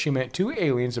base where she met two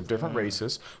aliens of different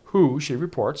races who, she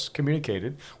reports,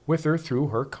 communicated with her through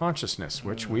her consciousness,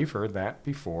 which we've heard that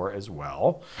before as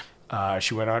well.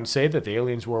 She went on to say that the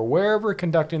aliens were aware of her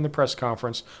conducting the press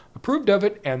conference, approved of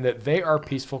it, and that they are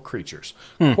peaceful creatures.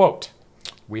 Quote,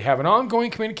 "We have an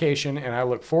ongoing communication, and I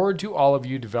look forward to all of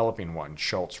you developing one,"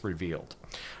 Schultz revealed.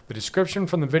 The description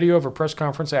from the video of her press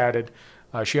conference added,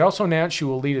 she also announced she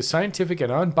will lead a scientific and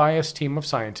unbiased team of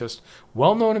scientists,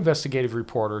 well-known investigative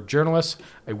reporter, journalists,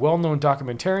 a well-known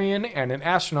documentarian, and an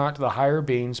astronaut to the Higher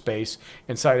Beings base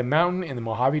inside a mountain in the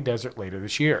Mojave Desert later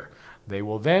this year. They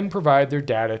will then provide their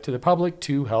data to the public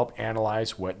to help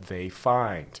analyze what they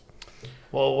find.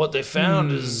 Well, what they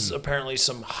found is apparently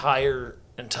some higher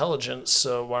intelligence,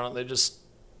 so why don't they just...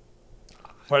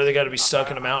 Why do they got to be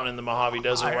stuck in a mountain in the Mojave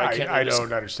Desert? Why can't I they just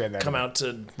don't understand that. come out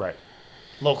to Right.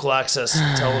 local access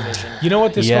television? You know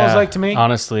what this smells like to me?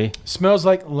 Honestly. Smells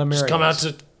like Lemurians. Just come out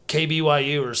to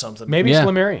KBYU or something. Maybe Yeah. it's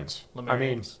Lemurians. I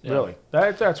mean, Lemurians, yeah. really.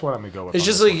 That's what I'm going to go with. It's on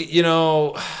just this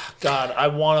like, God, I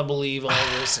want to believe all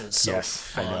this, and it's so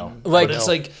Yes, I fun. know. Like- but it's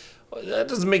like, that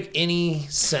doesn't make any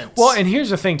sense. Well, and here's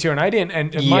the thing too, and I didn't,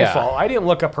 and it's my Yeah. fault. I didn't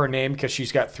look up her name because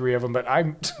she's got three of them, but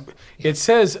it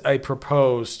says a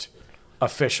proposed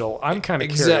official. I'm kind of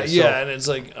curious. exactly, so yeah, and it's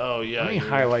like, oh yeah. let me you're-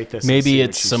 highlight this. and Maybe see what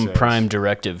it's she some says. Prime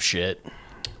Directive shit.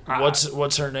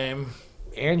 What's her name?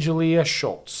 Angelia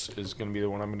Schultz is going to be the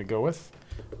one I'm going to go with.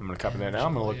 I'm going to copy that now.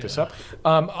 I'm going to look this up.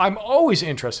 I'm always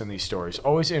interested in these stories.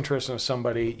 Always interested in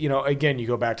somebody. Again, you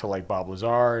go back to like Bob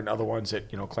Lazar and other ones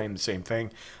that claim the same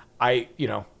thing. I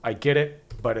get it,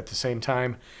 but at the same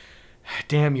time,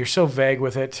 damn, you're so vague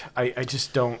with it. I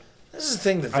just don't. This is the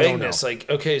thing, the I don't vagueness. know. Like,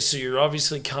 okay, so you're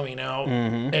obviously coming out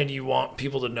Mm-hmm. and you want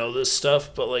people to know this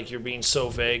stuff, but like you're being so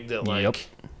vague that like Yep.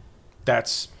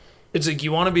 That's it's like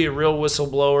you want to be a real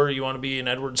whistleblower, you want to be an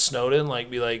Edward Snowden, like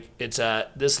be like it's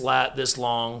at this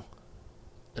long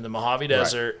in the Mojave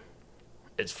Desert.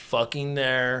 It's fucking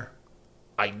there.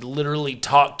 I literally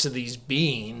talked to these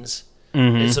beings.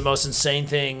 It's the most insane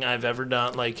thing I've ever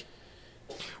done. Like,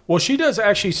 well, she does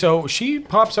actually. So she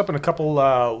pops up in a couple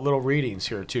little readings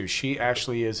here too. She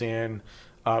actually is in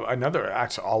another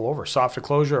actually all over soft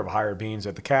closure of Higher Beings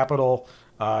at the Capitol.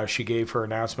 She gave her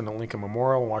announcement at Lincoln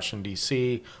Memorial in Washington,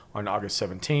 D.C. on August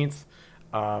 17th.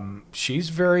 She's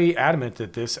very adamant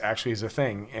that this actually is a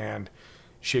thing, and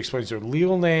she explains her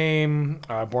legal name.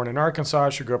 Born in Arkansas,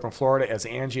 she grew up in Florida as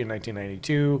Angie in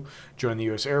 1992, joined the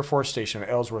U.S. Air Force, stationed at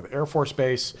Ellsworth Air Force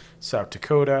Base, South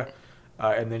Dakota,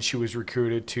 and then she was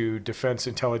recruited to Defense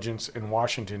Intelligence in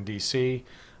Washington, D.C.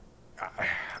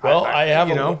 well, I have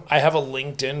a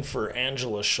LinkedIn for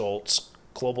Angela Schultz,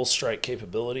 Global Strike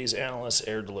Capabilities Analyst,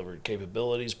 Air Delivered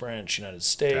Capabilities Branch, United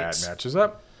States. That matches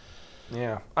up.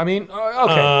 Yeah. I mean,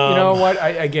 okay. You know what?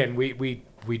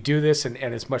 We do this, and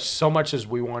as much as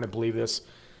we want to believe this,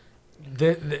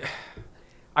 maybe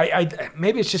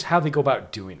it's just how they go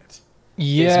about doing it.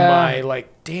 Is my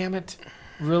damn it,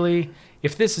 really?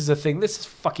 If this is a thing, this is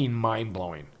fucking mind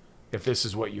blowing. If this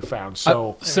is what you found,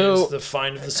 so It's the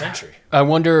find of the century. I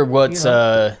wonder what's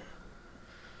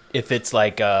if it's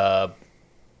like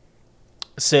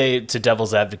say, to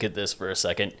devil's advocate this for a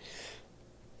second.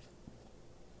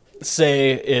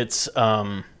 Say it's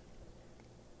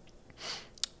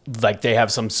like they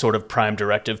have some sort of prime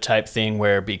directive type thing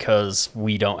where because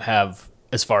we don't have,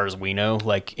 as far as we know,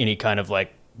 like any kind of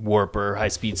like warp or high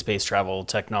speed space travel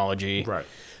technology, right.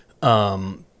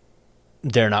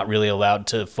 They're not really allowed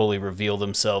to fully reveal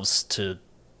themselves to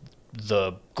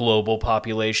the global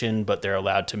population, but they're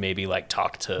allowed to maybe like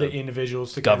talk to The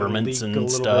individuals, to governments kind of and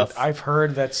leak a little stuff. bit. I've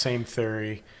heard that same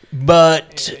theory.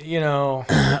 But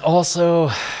also,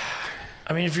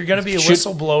 I mean, if you're gonna be a Should-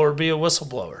 whistleblower, be a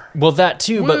whistleblower. well, that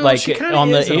too. Well, but like she kinda on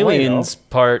is the in a way, aliens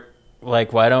part,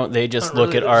 like why don't they just Not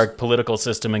look really, at our there's- political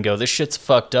system and go, "This shit's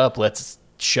fucked up. Let's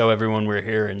show everyone we're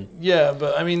here." And Yeah,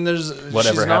 but I mean, Whatever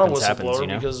she's not happens, a happens, whistleblower you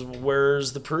know? because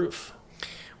where's the proof?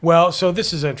 Well, so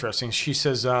this is interesting. She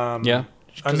says, Yeah.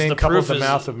 unnamed couple at the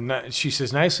mouth of. She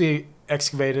says nicely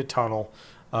excavated tunnel.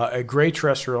 A gray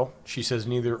terrestrial, she says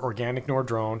neither organic nor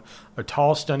drone, a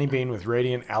tall, stunning being with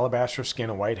radiant alabaster skin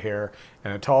and white hair,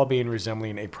 and a tall being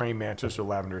resembling a praying mantis with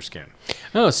lavender skin.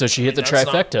 Oh, so she hit the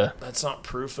trifecta. That's not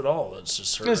proof at all. That's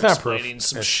just her It's not explaining proof.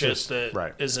 some It's shit just- that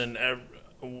right. isn't.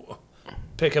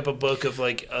 Pick up a book of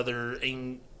like other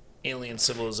alien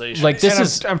civilizations. Like this And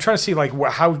is I'm trying to see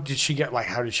how did she get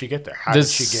there? How did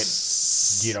she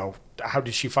get? How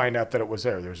did she find out that it was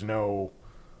there? There's no.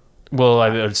 well, I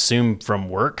would assume from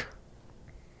work,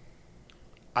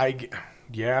 I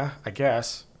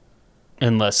guess.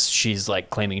 unless she's like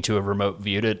claiming to have remote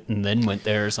viewed it and then went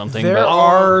there or something. There but,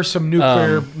 are some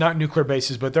nuclear, not nuclear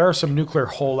bases, but there are some nuclear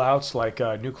holdouts like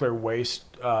nuclear waste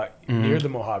near the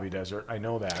Mojave Desert. I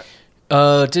know that.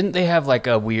 Didn't they have like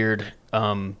a weird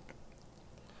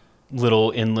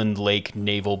little inland lake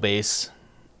naval base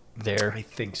there? I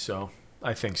think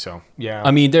so. Yeah.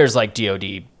 I mean, there's like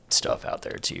DoD stuff out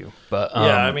there too, but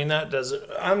yeah, I mean that doesn't.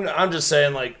 I'm just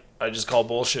saying, like, I just call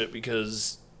bullshit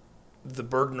because the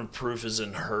burden of proof is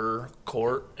in her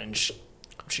court, and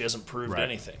she hasn't proved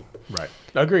anything. right.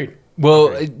 Agreed.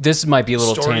 well, this might be a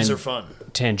little Stories are fun.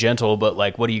 tangential, but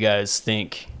like, what do you guys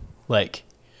think? Like,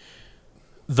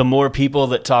 the more people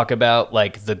that talk about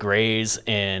like the Greys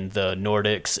and the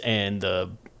Nordics and the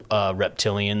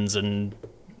reptilians and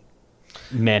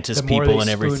mantis The more people they and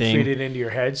everything, spoon feed it into your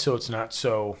head, so it's not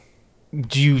so.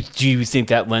 do you think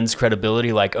that lends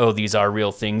credibility? Like, oh, these are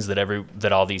real things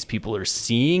that all these people are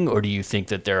seeing, or do you think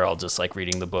that they're all just like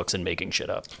reading the books and making shit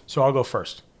up? So I'll go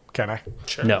first. Can I?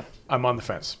 Sure. No. I'm on the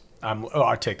fence.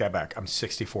 I take that back. I'm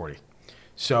 60-40.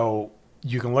 So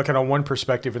you can look at it on one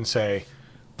perspective and say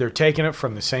they're taking it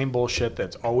from the same bullshit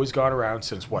that's always gone around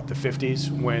since the 50s,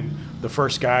 when the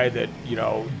first guy that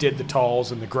did the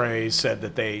Talls and the Greys said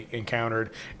that they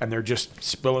encountered, and they're just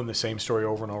spilling the same story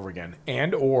over and over again.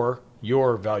 And or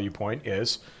your value point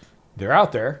is they're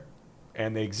out there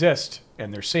and they exist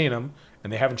and they're seeing them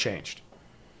and they haven't changed.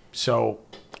 So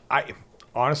I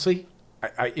honestly,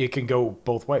 it can go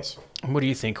both ways. What do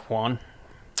you think, Juan?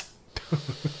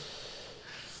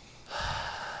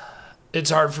 It's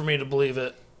hard for me to believe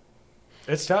it.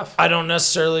 It's tough. I don't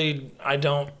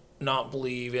not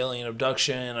believe alien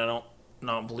abduction. I don't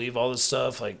not believe all this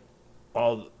stuff, like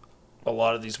a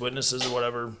lot of these witnesses or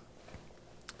whatever.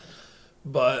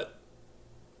 But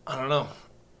I don't know.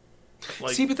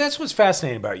 Like, See, but that's what's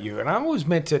fascinating about you. And I always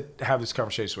meant to have this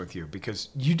conversation with you because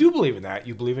you do believe in that.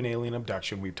 You believe in alien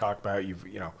abduction. We've talked about it.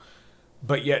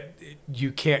 But yet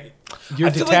you can't. You're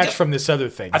I feel detached like- from this other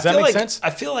thing. Does I that feel make like, sense? I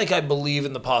feel like I believe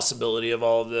in the possibility of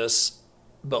all of this,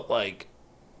 but like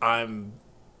I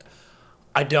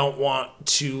don't want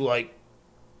to like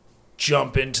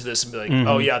jump into this and be like,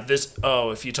 oh yeah,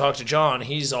 if you talk to John,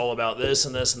 he's all about this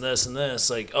and this and this and this.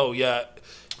 Like, oh yeah,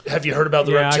 have you heard about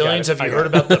the Yeah, I got reptilians? it. Have I you got heard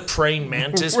it. about the praying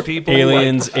mantis people?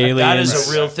 Aliens. That is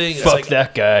a real thing. It's Fuck like,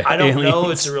 that guy. I don't know.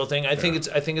 Aliens. It's a real thing. I think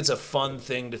it's a fun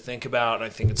thing to think about. And I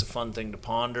think it's a fun thing to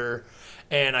ponder.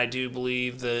 And I do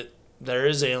believe that there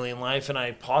is alien life, and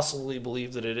I possibly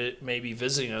believe that it may be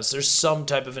visiting us. There's some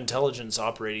type of intelligence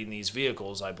operating these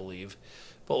vehicles, I believe.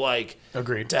 But like,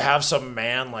 Agreed. to have some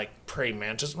man like praying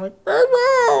mantis, I'm like,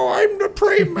 oh, I'm the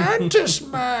praying mantis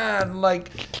man. Like,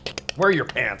 Wear your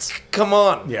pants. come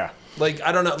on. Yeah. Like,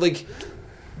 I don't know. Like,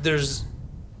 there's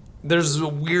a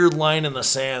weird line in the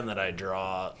sand that I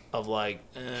draw of like,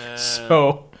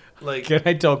 So, like, can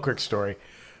I tell a quick story?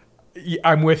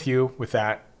 I'm with you with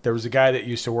that. There was a guy that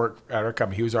used to work at our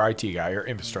company. He was our IT guy, or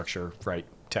infrastructure, right,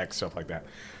 tech, stuff like that.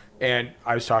 And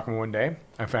I was talking one day.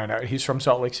 I found out he's from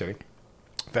Salt Lake City.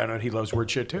 Found out he loves weird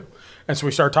shit too. And so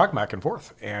we started talking back and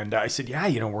forth. And I said, yeah,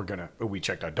 we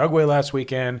checked out Dugway last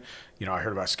weekend. I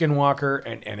heard about Skinwalker.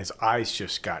 And his eyes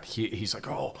just got, he's like,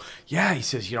 oh, yeah. He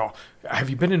says, have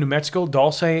you been to New Mexico,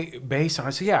 Dulce base? And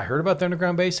I said, yeah, I heard about the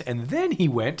underground base. And then he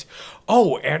went,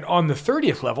 oh, and on the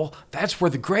 30th level, that's where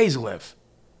the Greys live.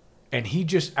 And he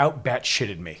just bat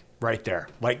shitted me right there.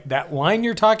 Like that line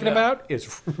you're talking about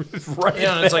is right there.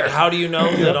 yeah, and it's like, how do you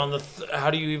know that on the? How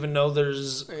do you even know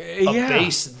there's a Yeah,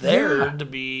 base there yeah. to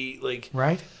be like?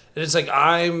 Right? And it's like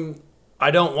I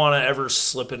don't want to ever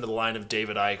slip into the line of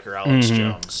David Icke or Alex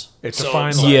Jones. It's a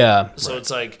fine like- line. Yeah. So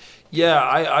it's like, yeah,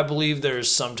 I believe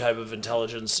there's some type of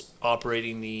intelligence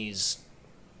operating these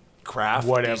craft,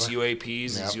 Whatever. these UAPs,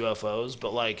 these UFOs,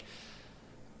 but like,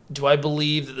 do I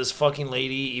believe that this fucking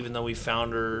lady, even though we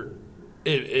found her,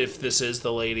 if this is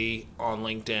the lady on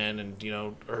LinkedIn and,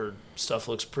 her stuff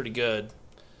looks pretty good,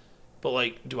 but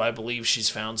like, do I believe she's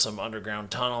found some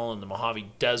underground tunnel in the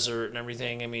Mojave Desert and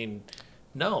everything? I mean,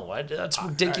 No, that's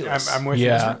ridiculous. I'm with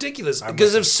Yeah. It's you. ridiculous.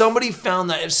 Because if somebody found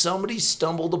that, if somebody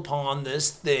stumbled upon this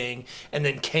thing and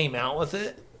then came out with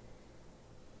it,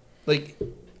 like,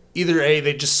 either A,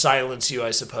 they just silence you,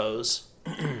 I suppose,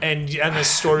 and the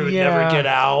story would never get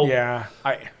out. Yeah.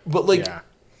 But, like,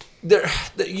 yeah.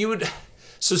 you would...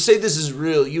 So say this is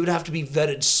real, you would have to be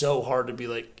vetted so hard to be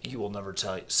like, you will never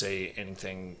say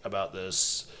anything about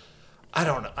this. I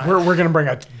don't know. We're going to bring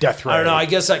a death ray. I don't know. I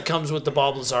guess that comes with the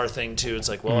Bob Lazar thing too. It's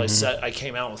like, well, I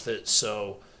came out with it,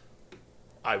 so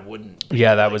I wouldn't.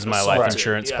 Yeah, that was my life assaulted.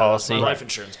 insurance Yeah, policy. that's my life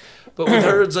insurance. But with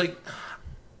her, it's like,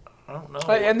 I don't know.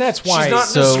 And that's why. She's not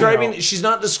So- describing. She's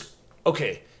not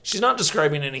okay. She's not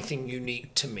describing anything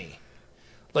unique to me.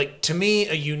 Like, to me,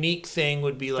 a unique thing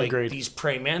would be like Agreed. these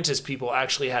praying mantis people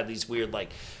actually had these weird, like,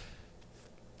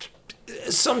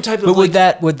 some type of. But would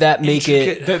like, that make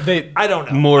it intricate- I don't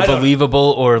know. more I don't know.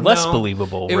 believable or less No,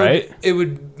 believable, it right? it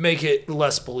would make it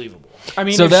less believable. I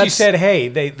mean, So if she that's- said, hey,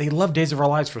 they love Days of Our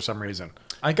Lives for some reason,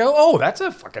 I go, oh, that's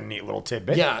a fucking neat little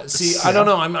tidbit. Yeah, see, I don't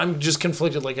know. I'm just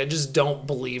conflicted. Like, I just don't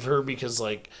believe her because,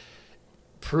 like,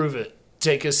 prove it.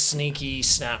 Take a sneaky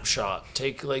snapshot.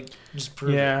 Just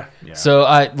prove it. Yeah. So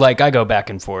I go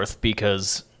back and forth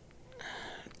because,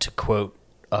 to quote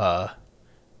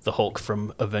the Hulk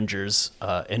from Avengers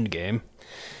Endgame,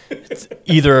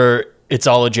 either it's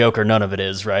all a joke or none of it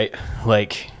is, right?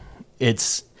 Like,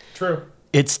 it's True.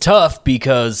 It's tough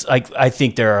because I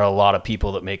think there are a lot of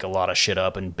people that make a lot of shit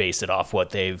up and base it off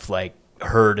what they've like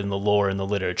heard in the lore and the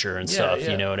literature and stuff,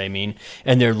 you know what I mean?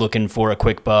 And they're looking for a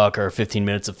quick buck or 15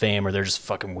 minutes of fame, or they're just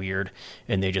fucking weird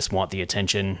and they just want the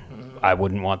attention. I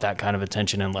wouldn't want that kind of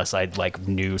attention unless I like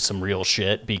knew some real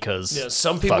shit because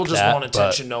some people fuck just that, want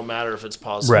attention no matter if it's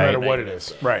positive Right. or No matter what it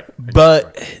negative. is. Right.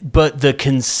 But the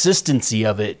consistency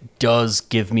of it does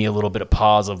give me a little bit of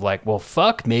pause of like, well,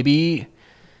 fuck, maybe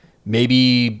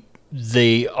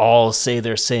they all say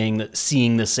they're seeing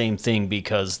the same thing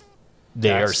because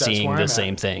they are That's seeing where the I'm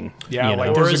same at. thing. Yeah, you know?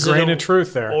 like there's a grain of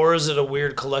truth there. Or is it a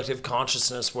weird collective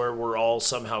consciousness where we're all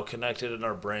somehow connected and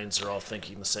our brains are all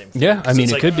thinking the same thing? Yeah, I 'Cause mean,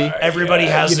 it's it like could be. Everybody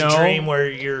has you a know? dream where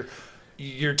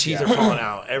your teeth are falling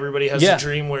out. Everybody has Yeah. a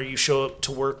dream where you show up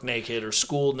to work naked or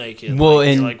school naked. Well, like,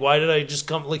 and- you're like, why did I just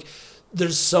come? Like,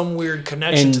 there's some weird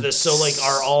connection And to this. So, like,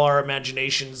 are all our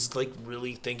imaginations like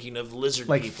really thinking of lizard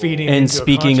Like people? feeding And into a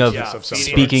speaking of- consciousness of some feeding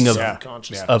sort. speaking into of- some Yeah.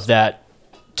 consciousness. Of that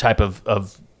type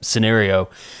of scenario,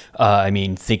 I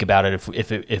mean, think about it.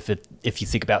 If you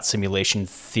think about simulation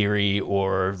theory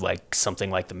or like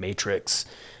something like the Matrix,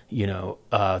 you know,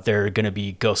 there are going to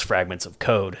be ghost fragments of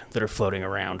code that are floating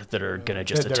around that are going to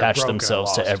just That are attach broken and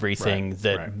themselves to lost. everything Right,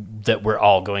 that right. that we're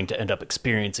all going to end up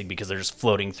experiencing because they're just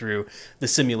floating through the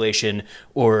simulation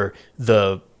or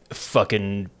the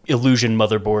fucking illusion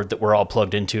motherboard that we're all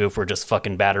plugged into if we're just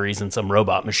fucking batteries in some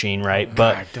robot machine, right?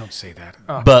 But God, don't say that.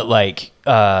 Oh. but like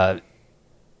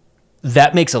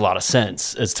that makes a lot of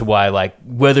sense as to why, like,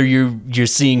 whether you're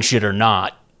seeing shit or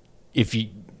not, if you,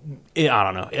 I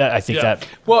don't know, I think Yeah. that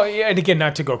Well, yeah, and again,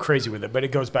 not to go crazy with it, but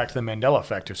it goes back to the Mandela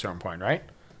effect to a certain point, right?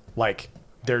 Like,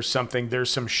 there's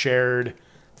some shared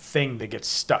thing that gets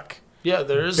stuck. Yeah,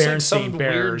 there is like some Berenstein weird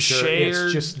Bears, shared.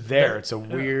 it's just there. It's a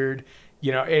weird,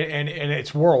 you know, and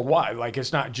it's worldwide. Like,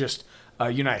 it's not just a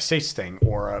United States thing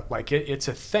or it's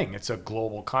a thing. It's a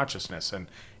global consciousness,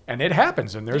 and it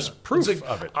happens, and there's proof It's like,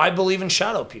 of it. I believe in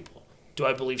shadow people. Do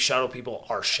I believe shadow people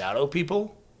are shadow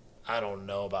people? I don't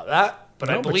know about that, but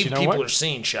No, I but believe you know people what? are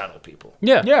seeing shadow people.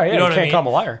 yeah Yeah, You know what can't I mean? call 'em a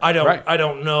liar. I don't. Right. I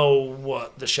don't know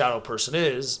what the shadow person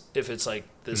is. If it's like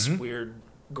this Mm-hmm. weird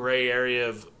gray area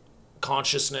of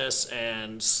consciousness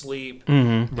and sleep, Right.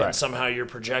 and somehow you're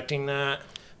projecting that.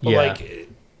 But Yeah. like,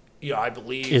 yeah, I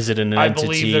believe. Is it an I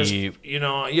believe there's, entity- you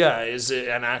know, yeah. Is it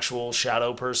an actual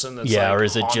shadow person that's Yeah, like or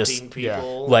is it haunting just-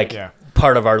 people? like Yeah.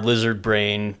 part of our lizard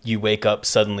brain, you wake up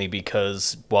suddenly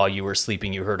because while you were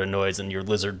sleeping you heard a noise and your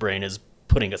lizard brain is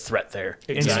putting a threat there.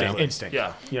 Instinct.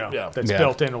 Yeah. You know, Yeah. that's Yeah.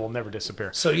 built in and will never disappear.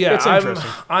 So yeah, it's interesting.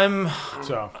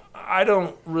 So I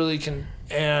don't really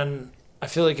and I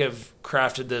feel like I've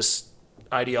crafted this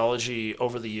ideology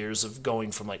over the years of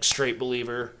going from like straight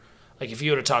believer. Like if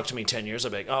you would have talked to me 10 years,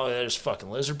 I'd be like, oh, there's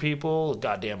fucking lizard people,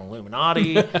 goddamn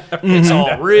Illuminati. It's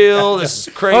all real. This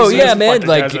is crazy. Oh yeah, man! fucking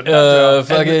Like guy's a nut job.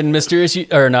 fucking mysterious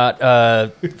or not?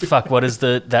 Fuck, what is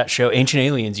that show? Ancient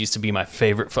Aliens used to be my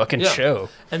favorite fucking Yeah. show,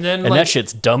 And then and like, that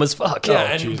shit's dumb as fuck. yeah, Oh,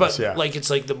 and Jesus, but yeah. like it's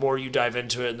like the more you dive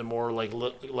into it, and the more like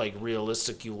like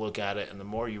realistic you look at it, and the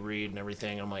more you read and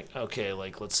everything. I'm like, okay,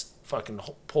 like let's fucking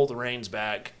pull the reins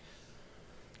back,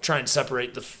 try and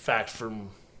separate the fact from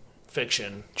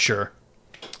fiction. sure.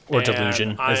 Or And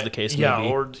delusion, as the case may be.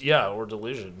 or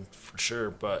delusion for sure.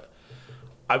 But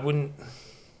I wouldn't.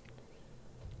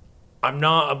 I'm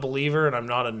not a believer and I'm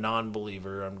not a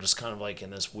non-believer. I'm just kind of like in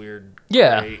this weird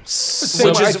Yeah. gray-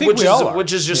 I think we all are.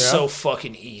 which is just Yeah. so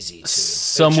fucking easy to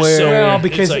Somewhere- Well, it's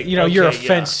because like, you're a okay,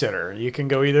 fence sitter. You can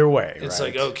go either way. It's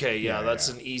right? like, okay, yeah, that's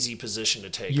an easy position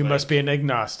to take. You like, must be an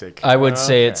agnostic. I would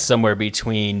say Okay. it's somewhere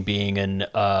between being an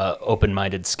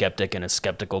open-minded skeptic and a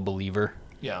skeptical believer.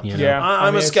 Yeah, You know? Yeah. I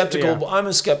I'm mean, a it's- skeptical. yeah. I'm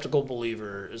a skeptical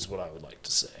believer, is what I would like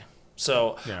to say.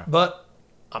 So, Yeah. but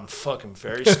I'm fucking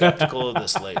very skeptical of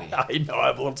this lady. I know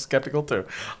I'm a little skeptical too.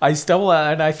 I stumble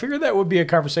out, and I figured that would be a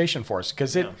conversation for us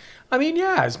because I mean,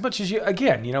 yeah, as much as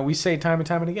we say time and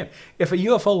time and again, if a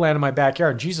UFO landed in my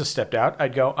backyard and Jesus stepped out,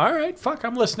 I'd go, all right, fuck,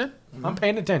 I'm listening, I'm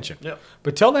paying attention. Yep.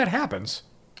 But till that happens,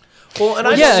 Well, and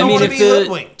I Yeah, just I don't mean, want to if be the-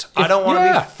 hoodwinked. I don't want to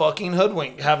yeah. be fucking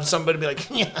hoodwinked. Having somebody be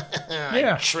like, I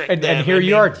Yeah. tricked And them here you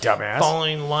me are, dumbass.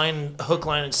 Following hook,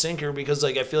 line, and sinker because,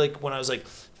 like, I feel like when I was like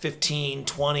 15,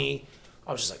 20,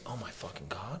 I was just like, oh my fucking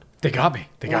God. they got me.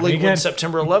 They got Like me again. when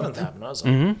September 11th happened, I was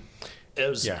like, it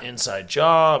was Yeah. an inside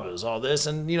job. It was all this,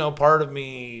 and part of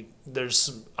me,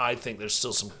 I think there's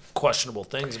still some questionable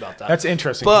things about that. That's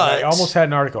interesting. 'cause But I almost had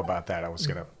an article about that. I was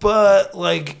gonna. But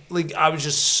like I was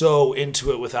just so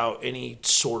into it without any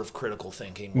sort of critical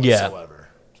thinking Yeah. whatsoever.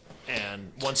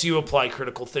 And once you apply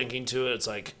critical thinking to it, it's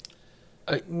like,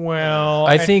 Well,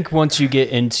 I think once you get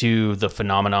into the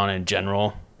phenomenon in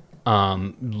general,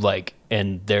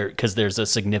 because there's a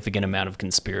significant amount of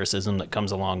conspiracism that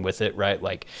comes along with it, right?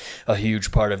 Like a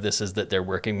huge part of this is that they're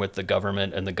working with the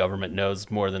government, and the government knows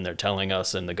more than they're telling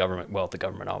us, and the government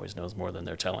always knows more than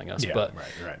they're telling us. Yeah, but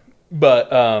right.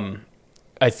 But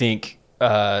I think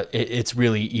it's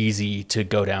really easy to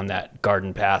go down that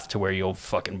garden path to where you'll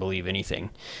fucking believe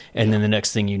anything, and then the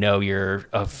next thing you know, you're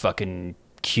a fucking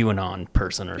QAnon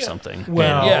person or something.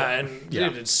 Well,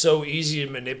 dude, it's so easy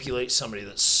to manipulate somebody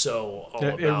that's so all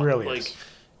It about really like, is.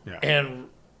 Yeah. and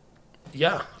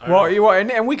yeah,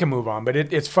 And we can move on, but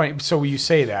it's funny. So you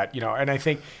say that, and I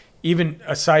think even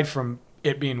aside from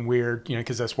it being weird,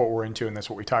 because that's what we're into and that's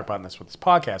what we talk about and that's what this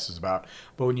podcast is about.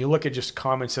 But when you look at just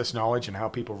common sense knowledge and how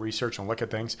people research and look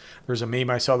at things, there's a meme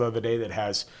I saw the other day that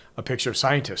has a picture of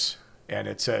scientists, and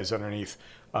it says underneath,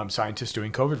 scientists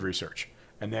doing COVID research.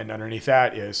 And then underneath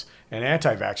that is an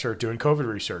anti-vaxxer doing COVID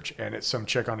research, and it's some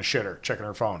chick on a shitter checking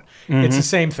her phone. It's the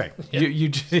same thing.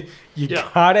 You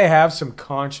gotta have some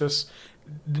conscious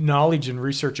knowledge and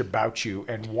research about you,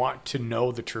 and want to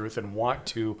know the truth, and want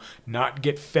to not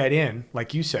get fed in,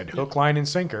 like you said, hook, line, and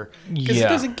sinker, because it Yeah.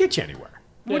 doesn't get you anywhere.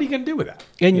 What are you gonna do with that?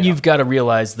 And you've got to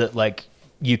realize that like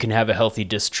you can have a healthy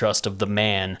distrust of the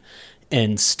man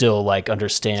and still like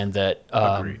understand that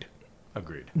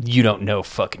Agreed. you don't know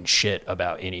fucking shit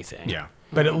about anything. Yeah,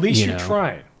 but at least you're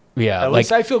trying. Yeah, At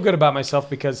least I feel good about myself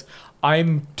because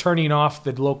I'm turning off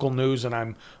the local news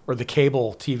or the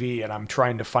cable TV, and I'm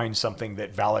trying to find something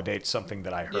that validates something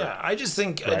that I heard. yeah. I just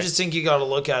think Right. you got to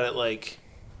look at it like,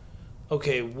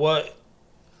 okay, what.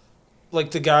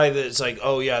 Like the guy that's like,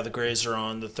 oh yeah, the Greys are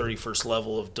on the 31st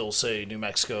level of Dulce, New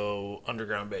Mexico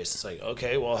underground base. It's like,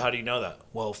 okay, well, how do you know that?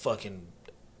 Well, fucking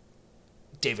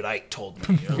David Icke told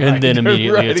me. And then immediately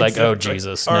Right, it's like, oh exactly.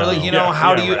 Jesus, Or no.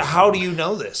 like, how do you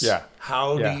know this? Yeah.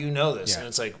 How Yeah. do you know this? Yeah. And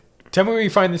it's like, Tell me where you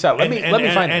find this out. Let me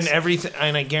find and this. everything,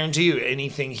 and I guarantee you,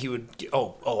 anything he would.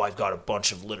 I've got a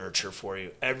bunch of literature for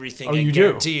you. Everything Oh, I you do?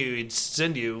 guarantee you he'd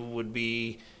send you would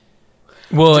be.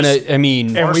 Well, and just- I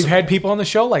mean, And we've had people on the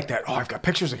show like that. Oh, I've got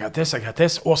pictures. I got this.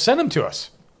 Well, send them to us,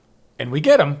 and we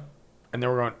get them, and then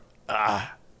we're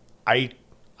going.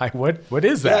 What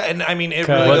is Yeah, that? and I mean, it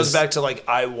 'Cause- really goes back to like,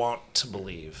 I want to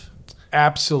believe.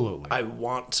 Absolutely. I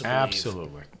want to believe.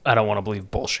 Absolutely. I don't want to believe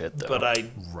bullshit though. But I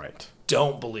Right.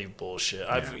 don't believe bullshit.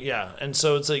 And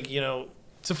so it's like,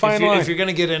 It's a fine line. if you're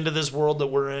gonna get into this world that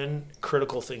we're in,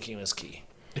 critical thinking is key.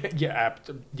 Yeah.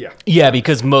 yeah,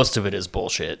 because most of it is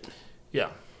bullshit. Yeah.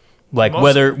 Like Most-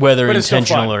 whether but it's still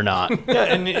intentional fun. or not. Yeah,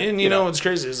 and you know what's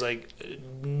crazy is like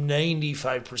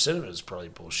 95% of it is probably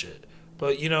bullshit.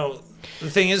 But the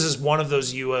thing is one of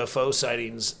those UFO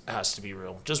sightings has to be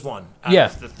real. Just one. Out Yeah.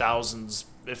 of the thousands,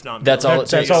 if not That's all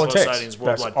millions it of takes. That's all it UFO takes. sightings That's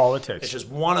worldwide. all it takes. It's just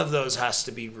one of those has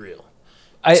to be real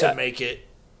I to make it.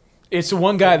 It's the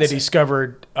one guy that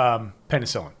discovered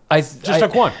penicillin. just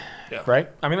Took one. Yeah. Right?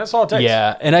 I mean, that's all it takes.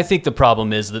 Yeah, and I think the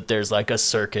problem is that there's like a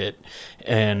circuit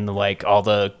and like all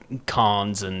the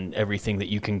cons and everything that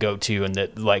you can go to, and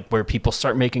that like where people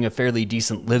start making a fairly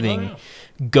decent living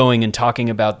going and talking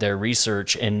about their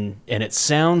research, and it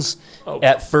sounds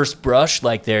at first brush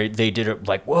like they did it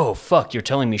like, whoa, fuck, you're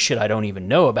telling me shit I don't even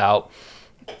know about.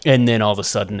 And then all of a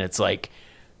sudden it's like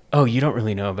oh, you don't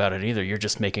really know about it either. You're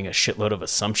just making a shitload of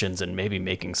assumptions and maybe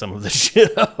making some of the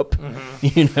shit up.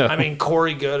 You know? I mean,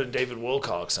 Corey Good and David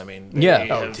Wilcox. I mean, Yeah.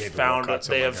 have David found Wilcox,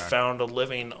 they oh my have God. found a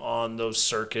living on those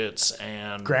circuits,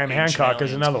 and Graham Ancient Hancock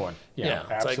is Aliens. another one. Yeah,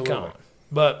 it's absolutely. like, come on.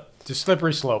 But It's a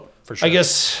slippery slope for sure. I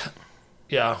guess,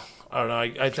 yeah, I don't know.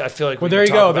 I feel like Well, we there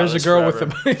could you talk go. about There's a this girl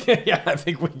forever. with the. Yeah, I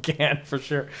think we can for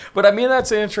sure. But I mean,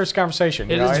 that's an interesting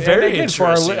conversation. It you know? is And very again,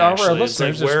 interesting, For our actually. It's listeners, like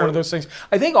it's where- one of those things.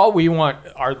 I think all we want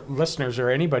our listeners or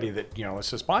anybody that listens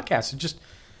to this podcast is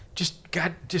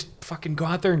just fucking go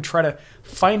out there and try to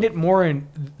find it more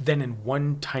than in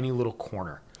one tiny little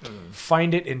corner.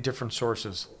 Find it in different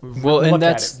sources. Well, Look and at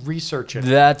that's it, research it,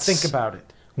 think about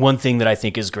it. One thing that I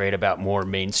think is great about more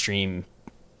mainstream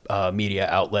media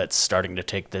outlets starting to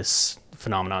take this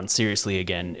phenomenon seriously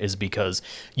again is because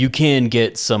you can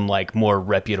get some like more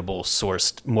reputably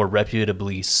sourced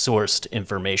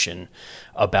information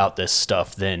about this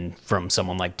stuff than from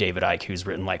someone like David Icke, who's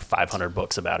written like 500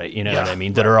 books about it. You know what I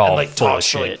mean? That are all and like full of talks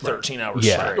for like shit. 13 hours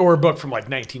Yeah. straight. Or a book from like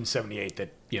 1978 that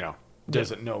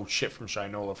doesn't know shit from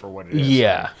Shinola for what it is.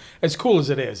 Yeah. As cool as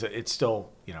it is, it's still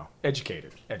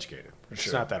educated.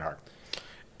 It's not that hard.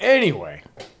 Anyway,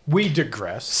 we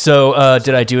digress. So,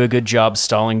 did I do a good job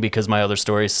stalling because my other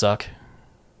stories suck?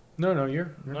 No,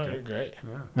 you're No, good. you're great.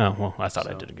 Oh, well, I thought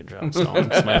I did a good job stalling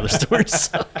because my other stories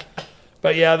suck.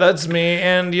 But yeah, that's me.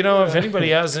 And if anybody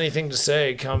has anything to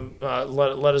say, come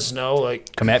let us know.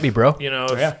 Like, Come at me, bro.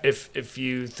 if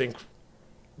you think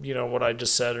what I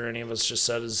just said or any of us just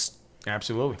said is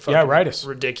Absolutely. fucking Yeah, write us.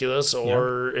 ridiculous,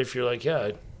 or if you're like,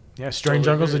 yeah, Yeah,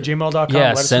 strangejungles@gmail.com. Yeah,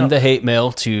 Let us send know. the hate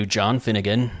mail to John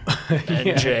Finnegan.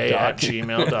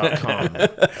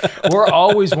 nj@gmail.com. We're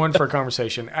always one for a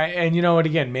conversation. And you know what?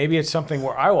 Again, maybe it's something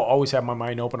where I will always have my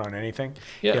mind open on anything.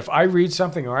 Yeah. If I read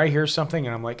something or I hear something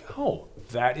and I'm like, oh,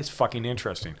 that is fucking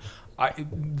interesting.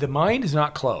 The mind is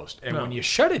not closed. And when you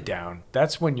shut it down,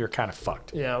 that's when you're kind of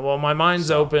fucked. Yeah, well, my mind's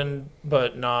open,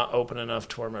 but not open enough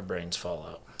to where my brains fall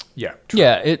out. Yeah.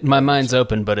 Yeah, my mind's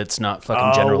open, but it's not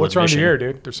fucking general what's wrong with admission. your ear,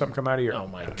 dude? There's something come out of your ear. Oh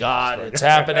my God, it's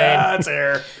happening. It's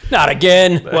air. Not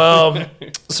again. Well,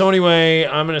 so anyway,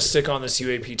 I'm gonna stick on this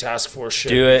UAP task force shit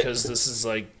Do it. because this is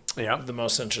like Yeah. the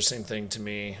most interesting thing to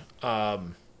me.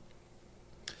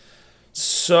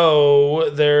 So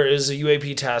there is a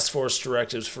UAP task force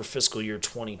directives for fiscal year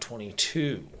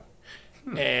 2022,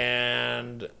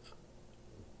 and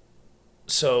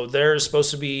so there's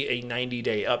supposed to be a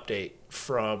 90-day update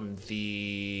from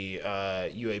the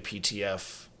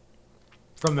UAPTF.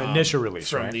 From the initial release,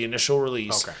 From right? the initial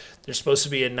release. Okay. There's supposed to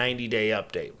be a 90-day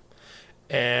update.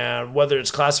 And whether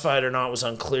it's classified or not was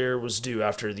unclear, was due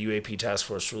after the UAP task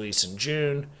force release in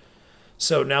June.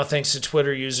 So now, thanks to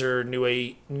Twitter user, new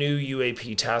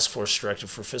UAP task force directive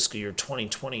for fiscal year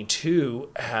 2022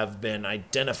 have been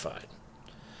identified.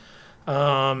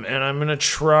 And I'm going to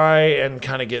try and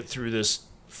kind of get through this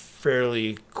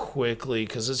fairly quickly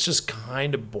because it's just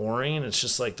kind of boring. It's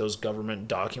just like those government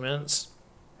documents.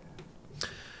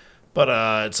 But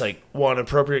it's like, one,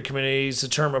 appropriate committees. The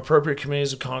term appropriate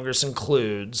committees of Congress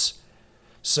includes.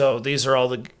 So these are all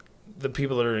the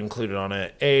people that are included on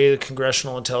it. A, the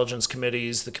Congressional Intelligence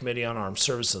Committees, the Committee on Armed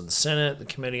Services of the Senate, the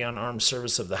Committee on Armed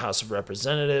Services of the House of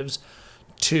Representatives.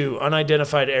 2,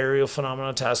 Unidentified Aerial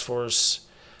Phenomena Task Force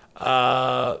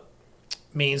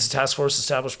means a task force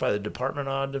established by the Department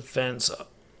of Defense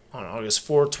on August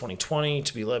 4, 2020,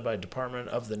 to be led by Department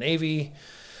of the Navy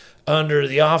under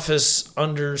the Office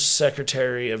Under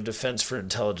Secretary of Defense for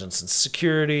Intelligence and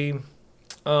Security.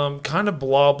 Kind of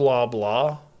blah, blah,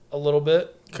 blah a little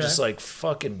bit. Okay. Just like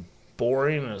fucking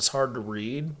boring and it's hard to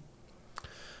read.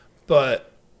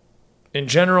 But in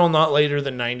general, not later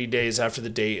than 90 days after the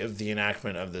date of the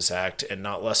enactment of this act and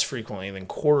not less frequently than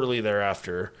quarterly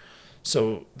thereafter.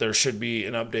 So there should be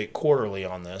an update quarterly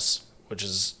on this, which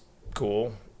is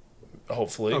cool,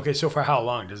 hopefully. Okay, so for how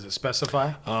long? Does it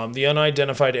specify? The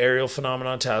Unidentified Aerial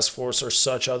Phenomena Task Force or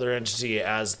such other entity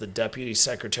as the Deputy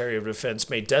Secretary of Defense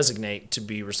may designate to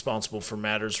be responsible for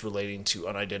matters relating to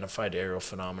unidentified aerial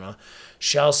phenomena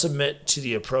shall submit to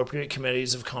the appropriate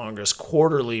committees of Congress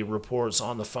quarterly reports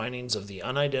on the findings of the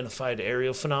Unidentified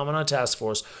Aerial Phenomena Task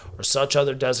Force or such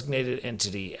other designated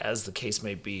entity as the case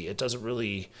may be. It doesn't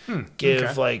really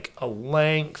give like a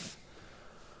length.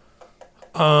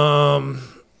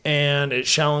 And it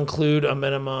shall include a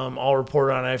minimum all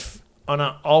reported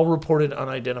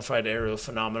unidentified aerial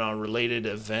phenomena related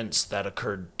events that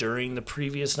occurred during the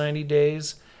previous 90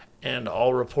 days and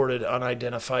all reported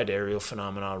unidentified aerial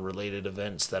phenomena related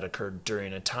events that occurred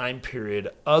during a time period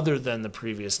other than the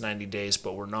previous 90 days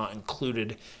but were not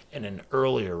included in an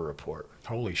earlier report.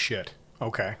 Holy shit.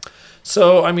 Okay.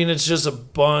 So, I mean, it's just a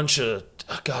bunch of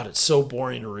God, it's so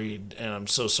boring to read, and I'm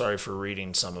so sorry for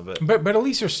reading some of it. But at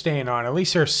least they're staying on. At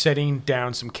least they're setting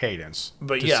down some cadence.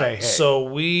 But to yeah, say, hey,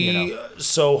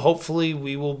 so hopefully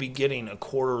we will be getting a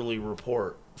quarterly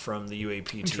report from the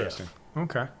UAPTF. Interesting.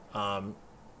 Okay. And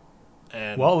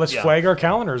Well, let's flag our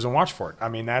calendars and watch for it. I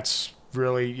mean, that's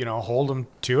really, hold them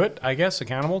to it, I guess,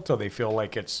 accountable till they feel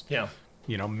like it's,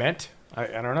 meant. I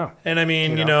don't know. And I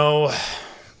mean,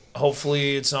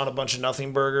 hopefully it's not a bunch of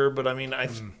nothing burger, but I mean,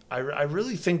 I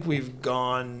really think we've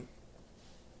gotten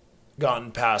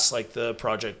past like the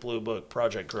Project Blue Book,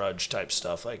 Project Grudge type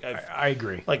stuff. Like I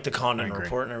agree. Like the Condon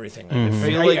Report and everything. Like, Mm-hmm. I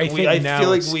feel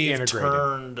like we've integrated.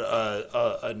 turned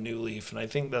a new leaf, and I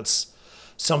think that's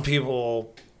some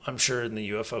people. I'm sure in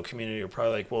the UFO community are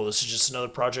probably like, well, this is just another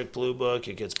Project Blue Book.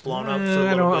 It gets blown up for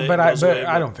a little bit. But away,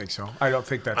 I don't think so. I don't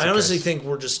think that's. I honestly think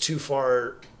we're just too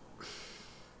far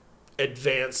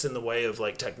advanced in the way of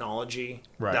like technology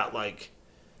that like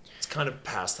it's kind of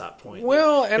past that point.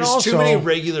 Well, like, and there's also too many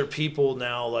regular people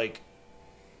now like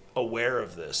aware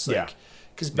of this. Like,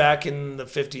 because back in the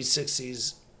 50s,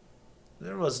 60s,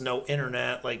 there was no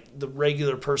internet. Like the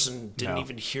regular person didn't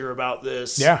even hear about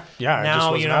this. Yeah. Now it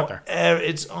just wasn't out there.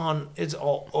 It's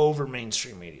all over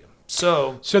mainstream media.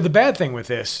 So the bad thing with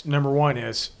this, number one,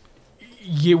 is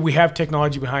we have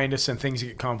technology behind us and things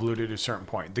get convoluted at a certain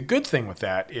point. The good thing with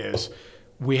that is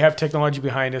we have technology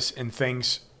behind us and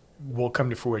things will come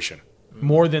to fruition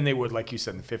more than they would, like you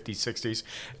said, in the 50s, 60s.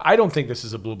 I don't think this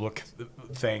is a Blue Book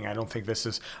thing. I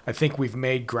think we've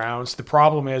made grounds. The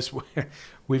problem is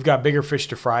we've got bigger fish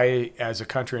to fry as a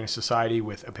country and a society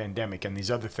with a pandemic and these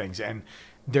other things. And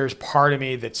there's part of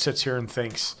me that sits here and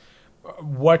thinks,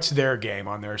 what's their game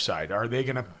on their side? Are they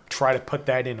going to try to put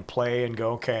that into play and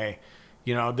go, okay,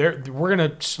 we're going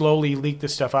to slowly leak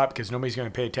this stuff out because nobody's going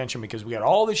to pay attention because we got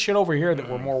all this shit over here that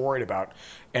we're more worried about.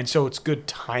 And so it's good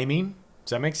timing. Does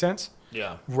that make sense?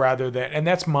 Yeah. Rather than, and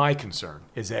that's my concern,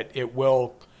 is that it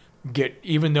will get,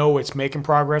 even though it's making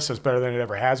progress, it's better than it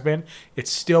ever has been, it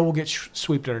still will get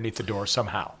swept underneath the door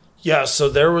somehow. Yeah, so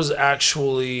there was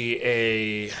actually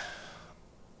a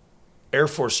Air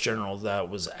Force general that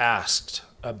was asked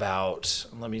about,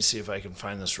 let me see if I can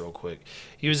find this real quick.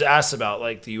 He was asked about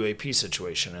like the UAP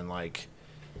situation and like,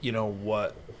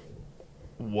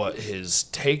 what his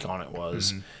take on it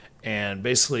was. Mm-hmm. And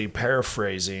basically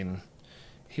paraphrasing,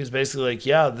 he was basically like,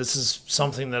 yeah, this is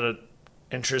something that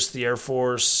interests the Air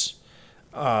Force.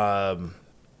 We want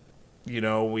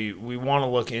to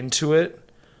look into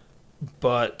it,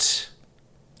 but...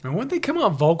 And when they come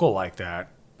out vocal like that,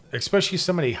 especially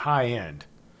somebody high end,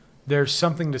 there's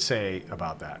something to say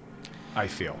about that, I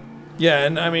feel. Yeah,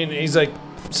 and I mean, he's like,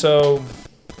 so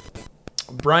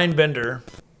Brian Bender,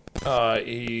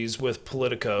 he's with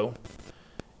Politico,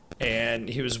 and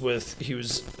he was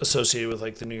associated with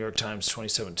like the New York Times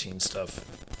 2017 stuff,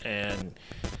 and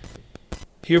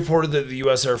he reported that the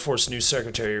U.S. Air Force News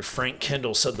Secretary Frank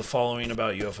Kendall said the following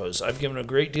about UFOs. I've given a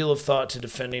great deal of thought to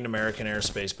defending American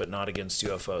airspace, but not against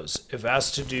UFOs. If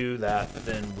asked to do that,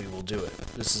 then we will do it.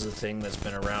 This is a thing that's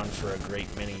been around for a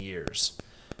great many years.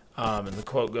 And the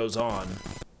quote goes on,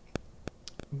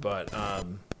 but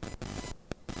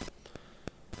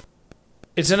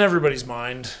it's in everybody's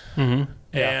mind.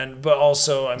 Mm-hmm. But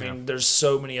also, I mean, there's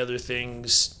so many other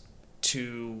things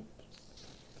to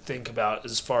think about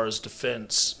as far as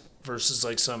defense versus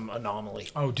like some anomaly.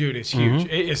 Oh, dude, it's huge.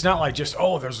 Mm-hmm. It's not like just,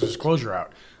 there's a disclosure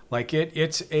out. Like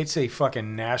it's a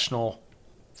fucking national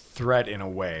threat in a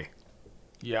way.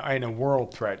 Yeah, in a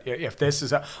world threat. If this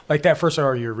is like that first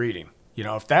article you're reading,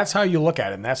 if that's how you look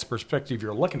at it and that's the perspective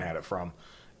you're looking at it from,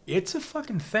 it's a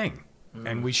fucking thing. Mm-hmm.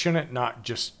 And we shouldn't not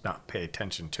pay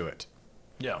attention to it.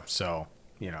 Yeah. So,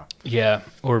 Yeah,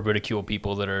 or ridicule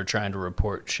people that are trying to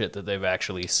report shit that they've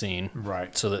actually seen.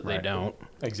 Right. So that they don't.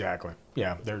 Exactly.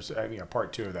 Yeah, there's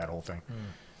part 2 of that whole thing.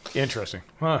 Interesting.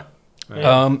 Huh.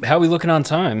 How are we looking on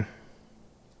time?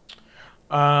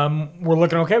 We're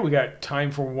looking okay. We got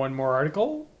time for one more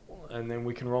article, and then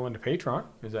we can roll into Patreon.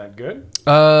 Is that good?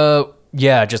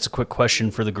 Yeah, just a quick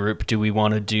question for the group. Do we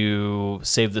want to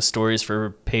save the stories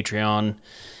for Patreon?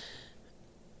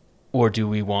 Or do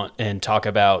we want and talk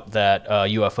about that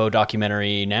UFO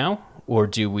documentary now? Or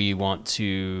do we want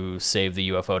to save the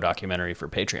UFO documentary for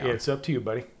Patreon? Yeah, it's up to you,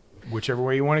 buddy. Whichever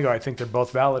way you want to go. I think they're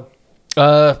both valid.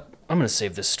 I'm going to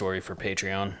save this story for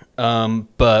Patreon.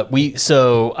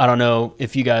 So I don't know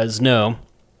if you guys know,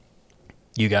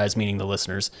 you guys meaning the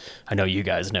listeners. I know you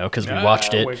guys know because we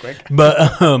watched it. Wink.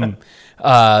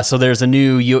 But so there's a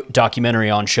new documentary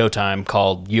on Showtime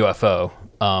called UFO.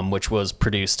 Which was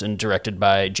produced and directed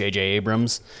by J.J.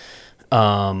 Abrams.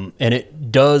 And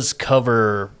it does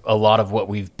cover a lot of what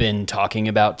we've been talking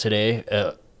about today,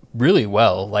 really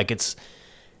well. Like, it's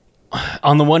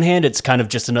on the one hand, it's kind of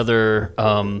just another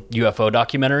UFO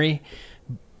documentary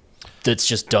that's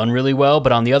just done really well.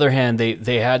 But on the other hand,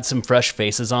 they had some fresh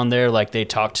faces on there. Like, they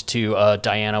talked to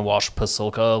Diana Walsh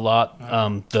Pasulka a lot,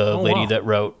 the lady that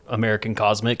wrote American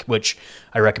Cosmic, which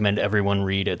I recommend everyone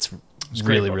read. It's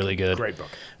really, really good. Great book.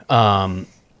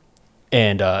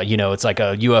 And it's like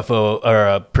a UFO or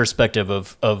a perspective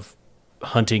of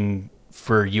hunting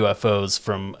for UFOs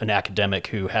from an academic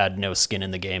who had no skin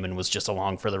in the game and was just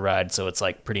along for the ride. So it's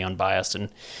like pretty unbust and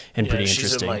pretty she's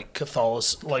interesting. in like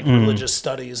Catholic, like religious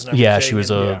studies and everything. Yeah, she was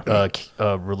a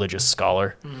religious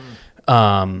scholar.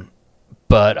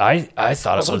 But I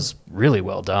thought it was really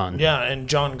well done. Yeah, and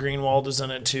John Greenwald is in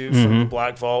it too from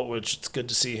Black Vault, which it's good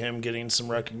to see him getting some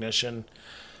recognition.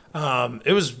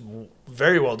 It was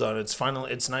very well done.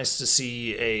 It's nice to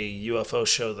see a UFO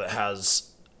show that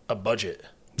has a budget.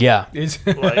 Yeah.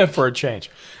 For a change.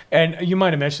 And you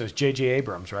might have mentioned this, J.J.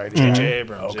 Abrams, right? J.J.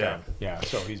 Abrams, okay. yeah. Yeah,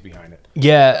 so he's behind it.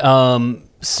 Yeah,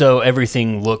 so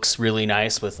everything looks really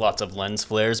nice with lots of lens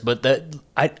flares, but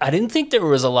I didn't think there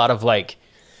was a lot of like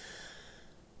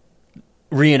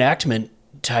reenactment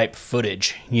type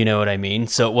footage, you know what I mean?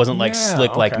 So it wasn't like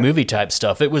slick like movie type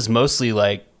stuff. It was mostly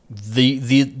like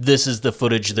this is the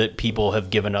footage that people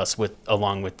have given us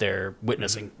along with their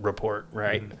witnessing report,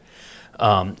 right?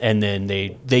 And then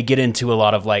they get into a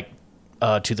lot of like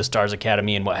To the Stars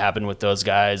Academy and what happened with those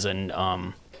guys, and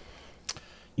how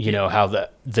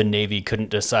the Navy couldn't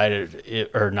decide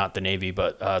or not the Navy,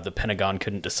 but the Pentagon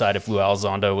couldn't decide if Lou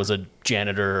Elizondo was a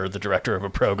janitor or the director of a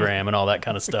program and all that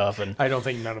kind of stuff. And I don't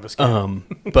think none of us can.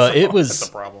 but it was That's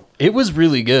the problem. It was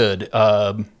really good.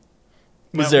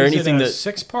 Was there anything that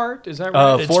 6-part? Is that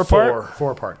right? It's 4-part.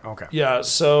 4-part. Okay. Yeah.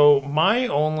 So my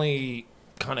only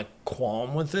kind of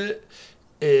qualm with it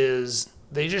is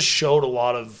they just showed a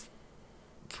lot of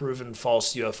proven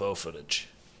false UFO footage.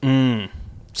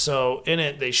 So in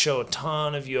it, they show a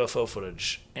ton of UFO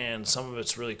footage, and some of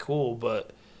it's really cool,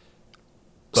 but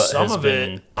some of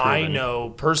it, I know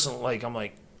personally, like, I'm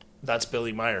like, that's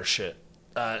Billy Meyer shit.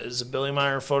 Is a Billy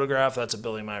Meyer photograph, that's a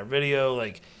Billy Meyer video,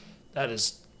 like, that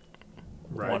is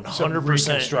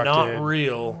 100% not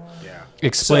real. Yeah.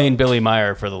 Explain Billy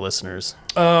Meyer for the listeners.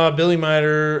 Billy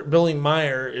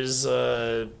Meyer is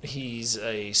he's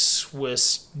a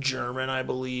Swiss German, I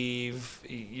believe,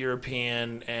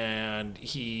 European, and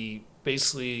he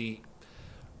basically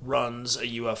runs a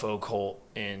UFO cult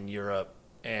in Europe,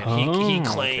 and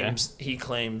he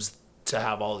claims to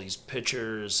have all these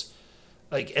pictures.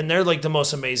 Like, and they're like the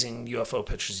most amazing UFO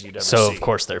pictures you'd ever see. So of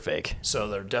course they're fake. So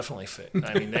they're definitely fake.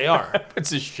 I mean, they are.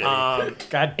 It's a shit. God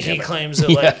damn it. He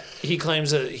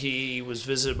claims that he was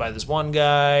visited by this one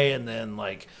guy, and then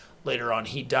like later on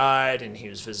he died, and he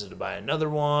was visited by another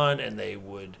one, and they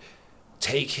would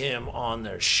take him on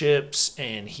their ships,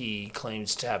 and he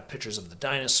claims to have pictures of the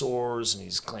dinosaurs, and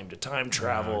he's claimed to time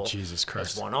travel. Jesus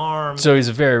Christ. As one arm. So he's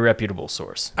a very reputable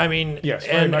source. I mean, yes,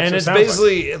 and it's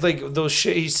basically like those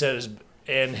shit he says.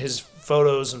 And his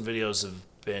photos and videos have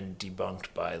been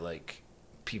debunked by like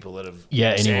people that have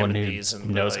anyone who these and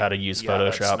knows how to use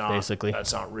Photoshop, basically.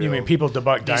 That's not real. You mean people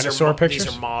debunk dinosaur pictures?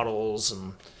 These are models,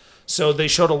 and so they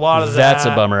showed a lot of That's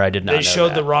that. a bummer. I did not know They showed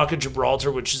that. the Rock of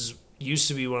Gibraltar, which used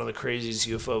to be one of the craziest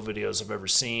UFO videos I've ever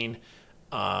seen.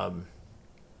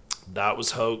 That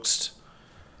was hoaxed.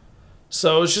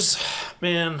 So it's just,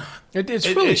 man, it's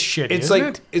really shitty.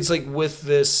 It's like with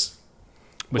this.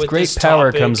 With great this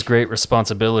power topic, comes great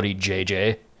responsibility,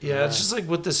 JJ. Yeah, it's just like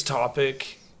with this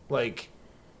topic, like,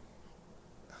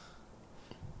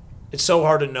 it's so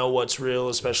hard to know what's real,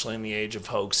 especially in the age of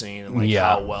hoaxing and like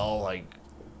how well, like,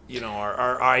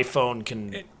 our iPhone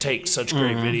can take such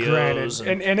great videos.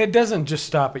 Granted, and it doesn't just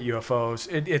stop at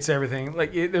UFOs. It's everything.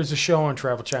 Like, there's a show on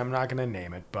Travel Channel. I'm not going to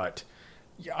name it, but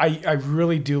I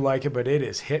really do like it, but it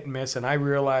is hit and miss. And I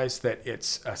realize that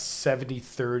it's a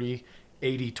 70-30,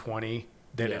 80-20.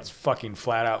 That it's fucking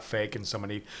flat out fake, and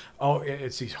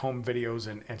it's these home videos,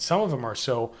 and some of them are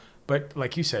so, but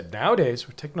like you said, nowadays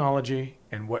with technology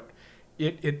and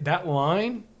that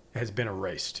line has been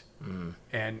erased.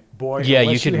 And boy,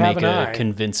 you could make a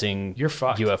convincing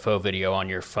UFO video on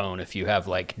your phone if you have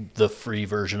like the free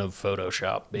version of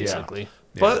Photoshop, basically.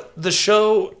 Yeah. But the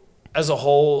show as a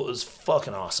whole is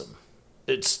fucking awesome.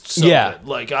 It's so good.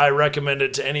 Like, I recommend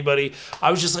it to anybody.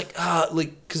 I was just like,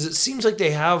 because it seems like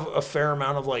they have a fair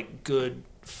amount of like good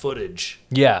footage.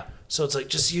 Yeah. So it's like,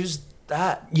 just use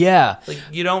that. Yeah. Like,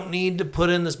 you don't need to put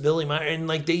in this Billy Meyer, and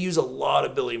like they use a lot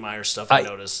of Billy Meyer stuff. I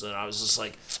noticed, and I was just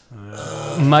like,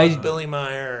 Billy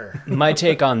Meyer. My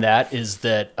take on that is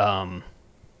that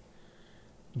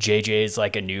JJ is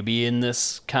like a newbie in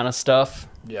this kind of stuff.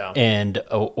 Yeah. and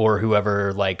or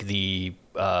whoever like the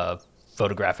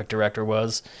photographic director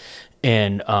was,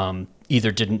 and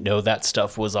either didn't know that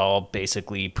stuff was all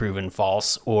basically proven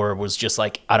false, or was just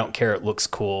like, I don't care, it looks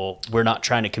cool. We're not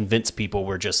trying to convince people.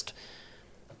 We're just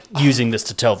using this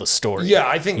to tell the story. Yeah,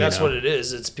 I think that's know? what it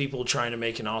is. It's people trying to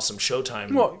make an awesome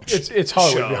Showtime. Well, it's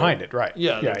Hollywood show. behind it, right?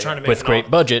 Yeah, they're trying to make With an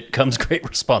great budget comes great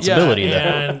responsibility.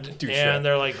 Yeah, though. and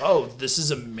they're like, oh, this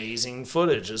is amazing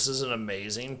footage. This is an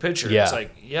amazing picture. Yeah. It's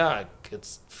like, yeah,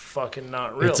 it's fucking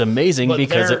not real. It's amazing But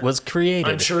because they're- it was created.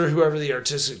 I'm sure whoever the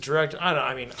artistic director,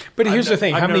 I mean. But here's I've the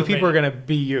thing: I've how many never people are made- going to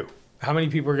be you? How many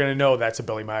people are going to know that's a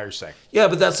Billy Myers thing? Yeah,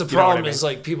 but that's the know what I problem. mean? Is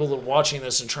like people that are watching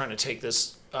this and trying to take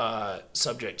this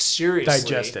subject seriously.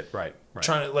 Digest it, right?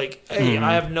 Trying to like, hey,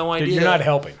 I have no idea. You're not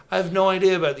helping. I have no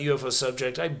idea about the UFO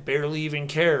subject. I barely even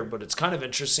care, but it's kind of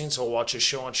interesting. So I'll watch a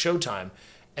show on Showtime,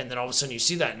 and then all of a sudden you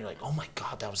see that, and you're like, oh my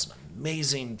god, that was an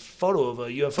amazing photo of a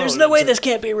UFO. There's And no it's way like- this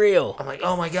can't be real. I'm like,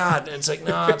 oh my god, and it's like,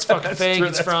 no, it's fucking fake. true.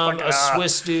 It's That's from fucking- a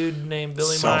Swiss dude named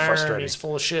Billy So Meyer, and frustrating. he's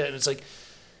full of shit. And it's like,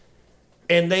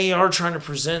 and they are trying to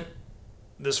present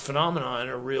this phenomenon in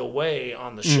a real way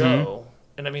on the show.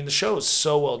 And I mean, the show is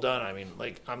so well done. I mean,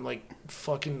 like, I'm like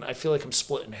fucking. I feel like I'm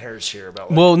splitting hairs here about.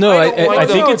 Like, Well, no, don't I like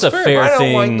think the- it's a fair I don't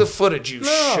thing. like the footage you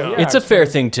show. yeah. It's a fair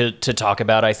thing to talk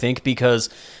about, I think, because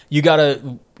you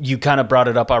kind of brought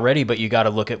it up already, but you gotta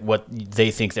look at what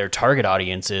they think their target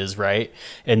audience is, right?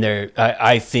 And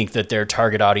I think that their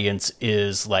target audience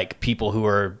is like people who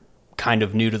are kind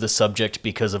of new to the subject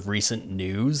because of recent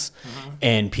news,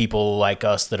 and people like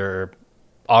us that are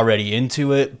already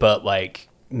into it, but like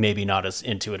maybe not as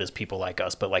into it as people like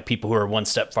us, but like people who are one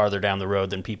step farther down the road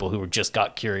than people who just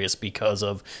got curious because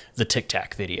of the Tic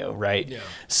Tac video, right? Yeah.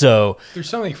 So There's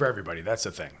something for everybody. That's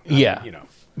the thing. Yeah. You know.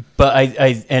 but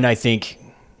I think,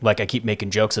 like I keep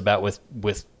making jokes about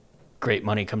with great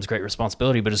money comes great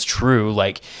responsibility, but it's true.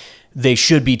 Like they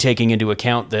should be taking into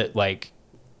account that like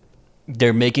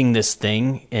they're making this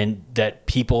thing, and that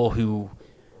people who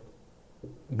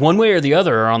one way or the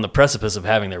other are on the precipice of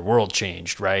having their world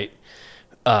changed, right?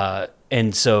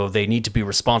 And so they need to be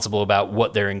responsible about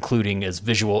what they're including as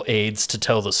visual aids to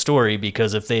tell the story,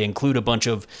 because if they include a bunch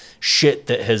of shit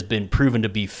that has been proven to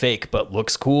be fake but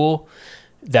looks cool,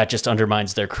 that just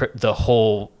undermines the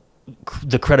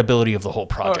credibility of the whole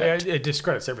project. It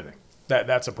discredits everything.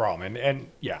 That's a problem. And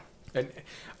yeah. And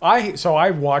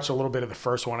I watched a little bit of the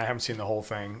first one. I haven't seen the whole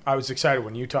thing. I was excited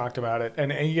when you talked about it.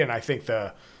 And again, I think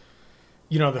the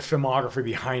filmography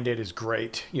behind it is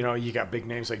great. You know, you got big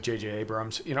names like J.J.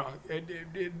 Abrams. You know,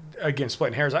 again,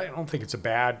 splitting hairs, I don't think it's a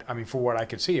bad. I mean, for what I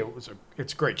could see,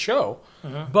 it's a great show.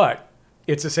 But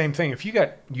it's the same thing. If you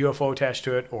got UFO attached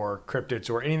to it, or cryptids,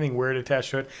 or anything weird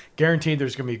attached to it, guaranteed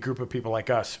there's going to be a group of people like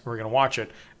us who are going to watch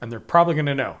it, and they're probably going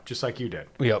to know, just like you did.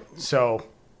 Yep. So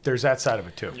there's that side of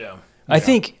it too. Yeah. I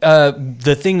think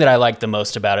the thing that I liked the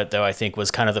most about it, though, I think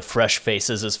was kind of the fresh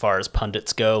faces as far as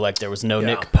pundits go. Like there was no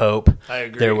Nick Pope. I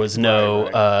agree. There was no,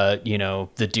 Right.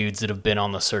 the dudes that have been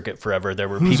on the circuit forever. There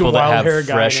were Who's people a that wild-haired have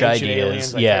guy fresh in Ancient ideas.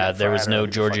 Aliens? I Yeah, can't there was find no out who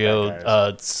the fuck Giorgio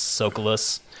that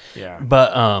Tsoukalos. Yeah.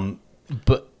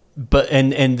 But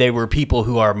they were people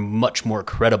who are much more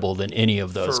credible than any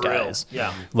of those For real. guys.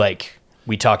 Yeah. Like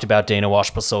we talked about Dana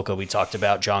Wash-Pasulka, we talked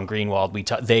about John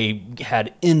Greenwald. They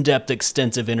had in-depth,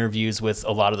 extensive interviews with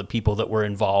a lot of the people that were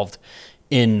involved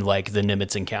in like the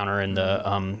Nimitz encounter and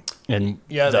the and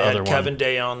Yeah, the they other had one. Kevin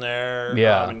Day on there.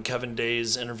 Yeah. And Kevin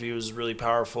Day's interview was really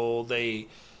powerful. They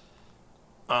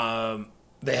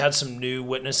had some new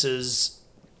witnesses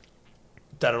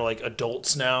that are like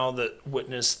adults now that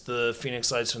witnessed the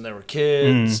Phoenix Lights when they were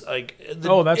kids. Like,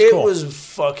 That's it cool. was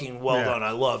fucking well Yeah. done.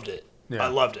 I loved it. Yeah. I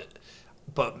loved it.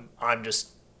 But I'm just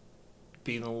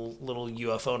being a little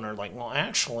UFO nerd. Like, well,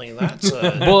 actually, that's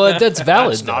Well, that's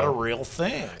valid. that's not a though. real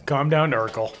thing. Calm down,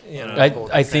 Urkel. You know.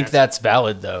 I think that's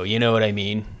valid, though. You know what I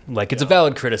mean? Like it's a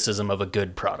valid criticism of a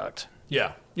good product.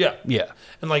 Yeah. Yeah. Yeah.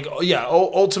 And like, yeah,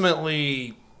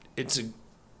 ultimately, it's a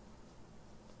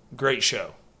great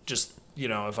show. Just,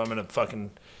 if I'm gonna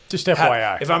fucking Just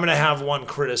FYI. if I'm gonna have one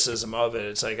criticism of it,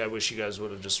 it's like I wish you guys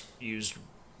would have just used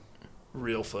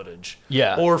real footage.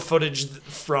 Yeah. Or footage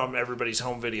from everybody's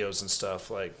home videos and stuff.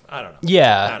 Like, I don't know. I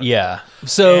Yeah. don't know. Yeah.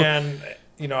 So And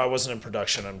I wasn't in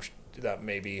production. That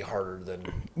may be harder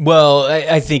than. well,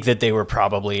 I think that they were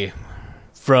probably,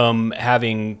 from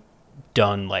having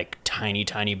done like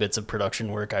tiny bits of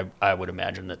production work, I would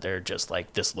imagine that they're just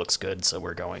like, this looks good, so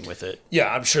we're going with it.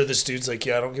 Yeah, I'm sure this dude's like,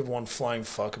 I don't give one flying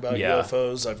fuck about Yeah.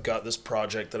 UFOs. I've got this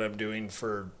project that I'm doing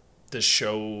for this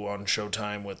show on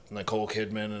Showtime with Nicole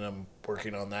Kidman, and I'm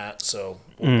working on that. So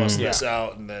we'll bust this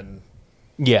out, and then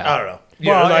Yeah. I don't know.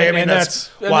 Well, like, I mean,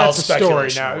 that's wild a story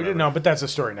speculation or now. whatever. No, but that's a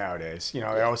story nowadays. You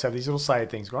know, they always have these little side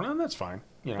things going on. That's fine.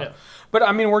 You know, Yeah. but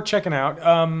I mean, we're checking out.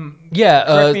 Yeah.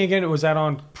 Correct me again. Was that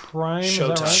on Prime? Is that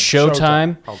right?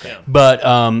 Showtime. Okay. Yeah.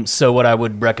 But so what I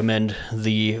would recommend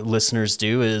the listeners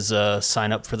do is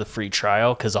sign up for the free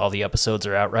trial because all the episodes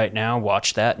are out right now.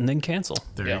 Watch that and then cancel.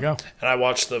 There Yeah. you go. And I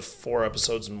watched the 4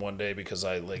 episodes in one day because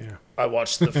I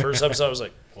watched the first episode. I was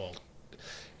like, well,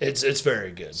 it's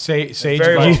very good. Sage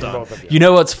Very well advice done. to both of you. You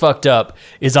know what's fucked up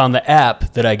is on the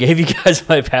app that I gave you guys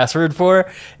my password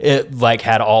for. It like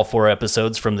had all 4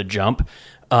 episodes from the jump.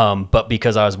 But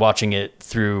because I was watching it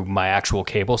through my actual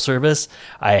cable service,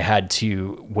 I had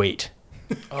to wait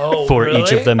for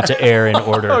each of them to air in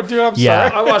order. Oh, dude, I'm yeah.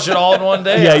 sorry. I watched it all in one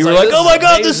day. Yeah, I was you were like, like, this "Oh my is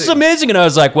god, this is amazing." amazing!" And I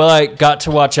was like, "Well, I got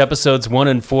to watch episodes 1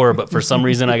 and 4, but for some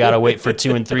reason, I gotta wait for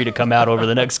 2 and 3 to come out over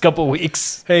the next couple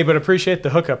weeks." Hey, but appreciate the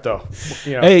hookup though.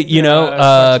 You know, Hey, you know,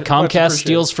 much Comcast appreciated.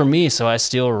 steals from me, so I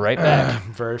steal right back.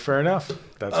 Very fair enough.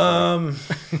 That's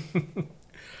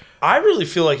I really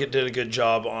feel like it did a good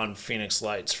job on Phoenix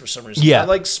Lights for some reason. Yeah. It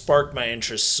like sparked my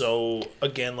interest. So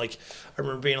again, like I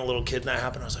remember being a little kid and that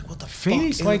happened. I was like, what the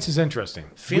Phoenix fuck? Lights is interesting.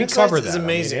 Phoenix we cover Lights is that. I mean,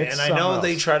 amazing. it's and I know something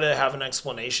they else. try to have an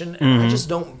explanation, and I just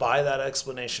don't buy that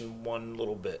explanation one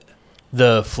little bit.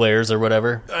 The flares or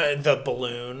whatever. The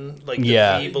balloon, like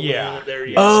Yeah. the V balloon Yeah. that they're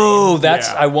using. Oh, that's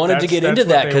Yeah, I wanted to get that's into what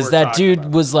that they because were that talking dude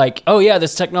about. was like, "Oh yeah,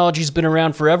 this technology's been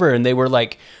around forever," and they were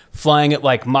like flying at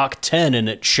like Mach 10, and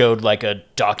it showed like a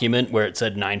document where it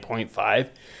said 9.5,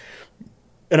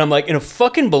 and I'm like, in a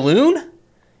fucking balloon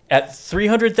at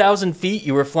 300,000 feet,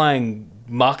 you were flying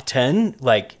Mach 10,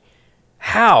 like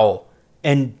how?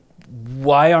 And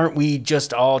why aren't we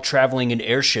just all traveling in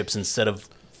airships instead of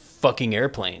fucking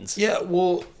airplanes? Yeah,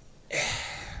 well,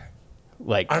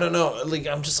 Like, I don't know. Like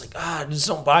I'm just like, I just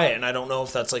don't buy it, and I don't know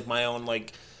if that's like my own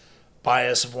like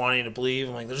bias of wanting to believe.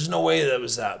 I'm like, there's no way that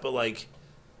was that, but like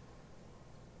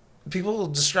people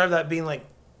describe that being like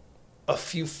a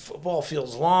few football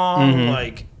fields long,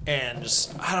 like, and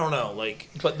just I don't know, like,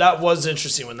 but that was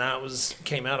interesting when that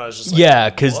came out. I was just like, yeah,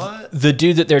 because what? the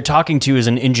dude that they're talking to is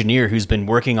an engineer who's been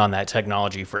working on that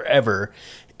technology forever,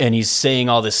 and he's saying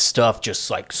all this stuff just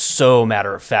like so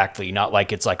matter of factly, not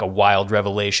like it's like a wild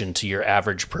revelation to your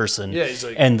average person. Yeah, he's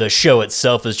like- and the show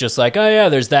itself is just like, oh yeah,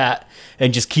 there's that,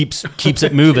 and just keeps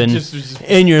it moving, Just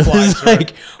and you're just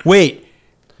like, wait,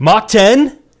 Mach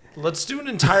 10? Let's do an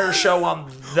entire show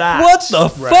on that. What the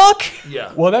fuck?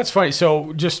 Yeah. Well, that's funny.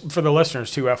 So, just for the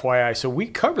listeners too, FYI. So, we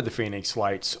covered the Phoenix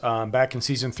Lights back in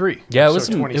season 3. Yeah, it episode was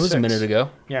a 26. minute ago.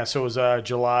 Yeah, so it was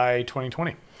July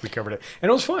 2020. We covered it,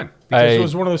 and it was fun because it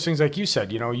was one of those things, like you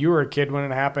said. You know, you were a kid when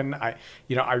it happened. I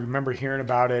remember hearing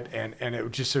about it, and it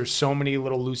was just there's so many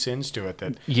little loose ends to it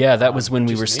that. Yeah, that was when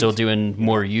we just were still neat. doing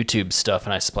more YouTube stuff,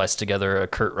 and I spliced together a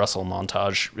Kurt Russell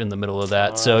montage in the middle of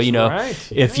that. So that's you know,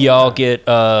 right. if y'all get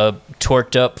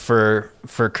torqued up for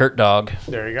Kurt Dog,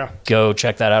 There you go. go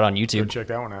check that out on Go YouTube. check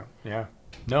that one out. Yeah.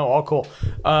 No, all cool.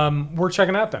 We're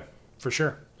checking out then for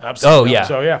sure. Absolutely. Oh yeah,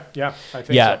 So yeah, I think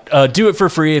yeah. so. Do it for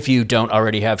free if you don't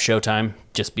already have Showtime,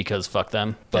 just because fuck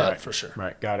them. But For sure.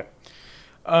 Right, got it.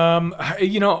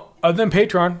 You know, other than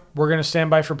Patreon, we're going to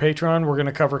stand by for Patreon. We're going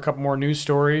to cover a couple more news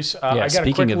stories. I got a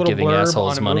speaking quick of little giving blurb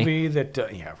assholes on a money. movie that,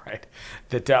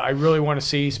 that I really want to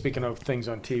see. Speaking of things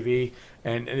on TV,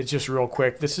 and it's just real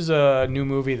quick. This is a new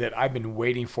movie that I've been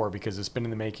waiting for because it's been in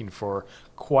the making for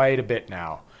quite a bit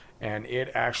now, and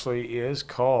it actually is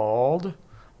called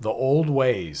The Old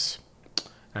Ways.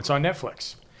 And it's on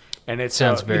Netflix. And it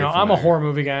Sounds very I'm a familiar. horror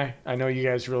movie guy. I know you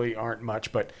guys really aren't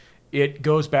much, but it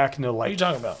goes back into like are you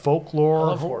talking about? folklore. I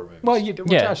love horror movies. Well, yeah,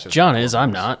 Josh does. John is.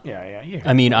 I'm not. Yeah.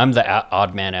 I mean, I'm the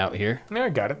odd man out here. Yeah, I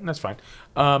got it. That's fine.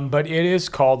 But it is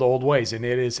called Old Ways, and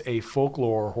it is a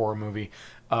folklore horror movie.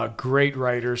 Great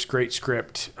writers, great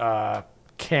script.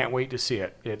 Can't wait to see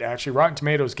it. It actually, Rotten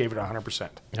Tomatoes gave it 100%.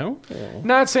 No.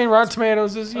 Not saying Rotten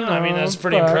Tomatoes is, I mean, that's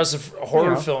pretty but, impressive.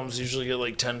 Horror know. films usually get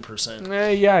like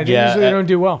 10%. Yeah, they usually don't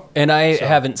do well. And I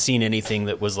haven't seen anything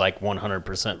that was like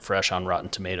 100% fresh on Rotten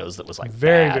Tomatoes that was like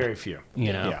Very, bad. very few.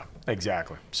 You know? Yeah,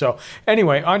 exactly. So,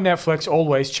 anyway, on Netflix, Old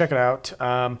Ways, check it out.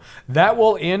 That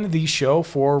will end the show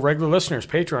for regular listeners.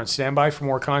 Patreon, stand by for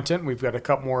more content. We've got a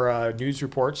couple more news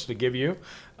reports to give you.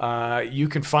 You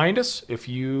can find us if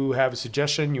you have a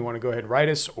suggestion, you want to go ahead and write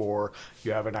us, or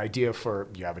you have an idea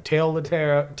you have a tale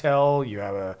to tell, you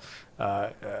have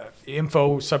a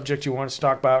info subject you want us to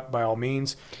talk about, by all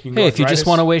means. You can go Hey, ahead if you and just write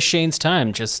want to us. waste Shane's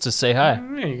time just to say hi,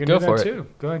 Yeah, you can go do for that it. too.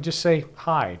 Go ahead and just say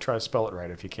hi. Try to spell it right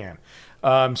if you can.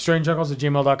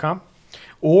 strangeuncles@gmail.com.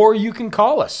 Or you can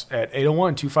call us at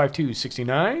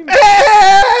 801-252-69.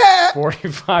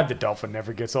 45. The dolphin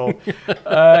never gets old.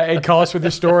 And call us with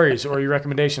your stories or your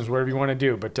recommendations, whatever you want to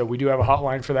do. But we do have a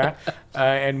hotline for that.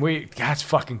 And that's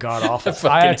fucking god awful.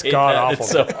 That's god awful.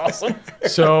 It's so awesome.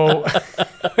 So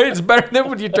it's better than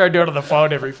when you try to do it on the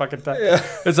phone every fucking time. Yeah.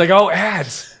 It's like, oh,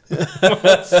 ads.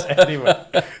 Anyway,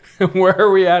 where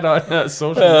are we at on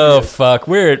social media? Oh, fuck.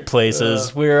 We're at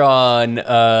places. We're on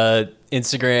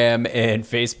Instagram and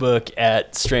Facebook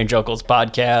at Strange Uncles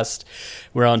Podcast.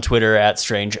 We're on Twitter at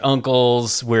Strange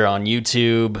Uncles. We're on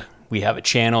YouTube. We have a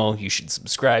channel. You should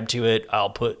subscribe to it. I'll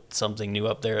put something new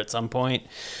up there at some point.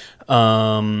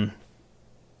 Bandcamp?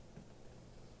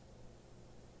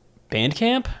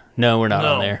 No, we're not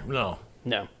on there. No.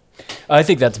 I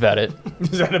think that's about it.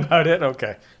 Is that about it?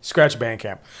 Okay. Scratch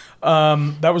Bandcamp.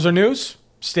 That was our news.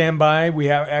 Stand by. We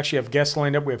actually have guests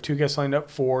lined up. We have 2 guests lined up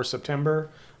for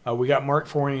September. We got Mark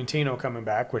Fiorentino coming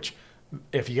back, which,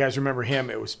 if you guys remember him,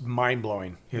 it was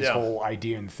mind-blowing, his whole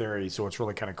idea and theory, so it's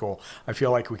really kind of cool. I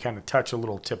feel like we kind of touched a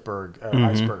little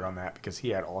iceberg on that because he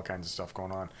had all kinds of stuff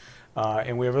going on.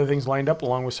 And we have other things lined up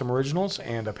along with some originals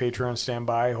and a Patreon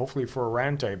standby, hopefully for a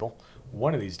roundtable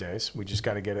one of these days. We just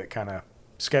got to get it kind of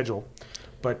scheduled.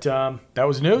 But that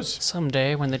was news.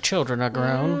 Someday when the children are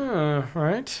grown.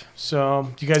 Right.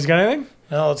 So, you guys got anything?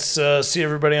 Now let's see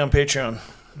everybody on Patreon.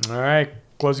 All right.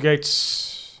 Close the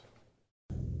gates.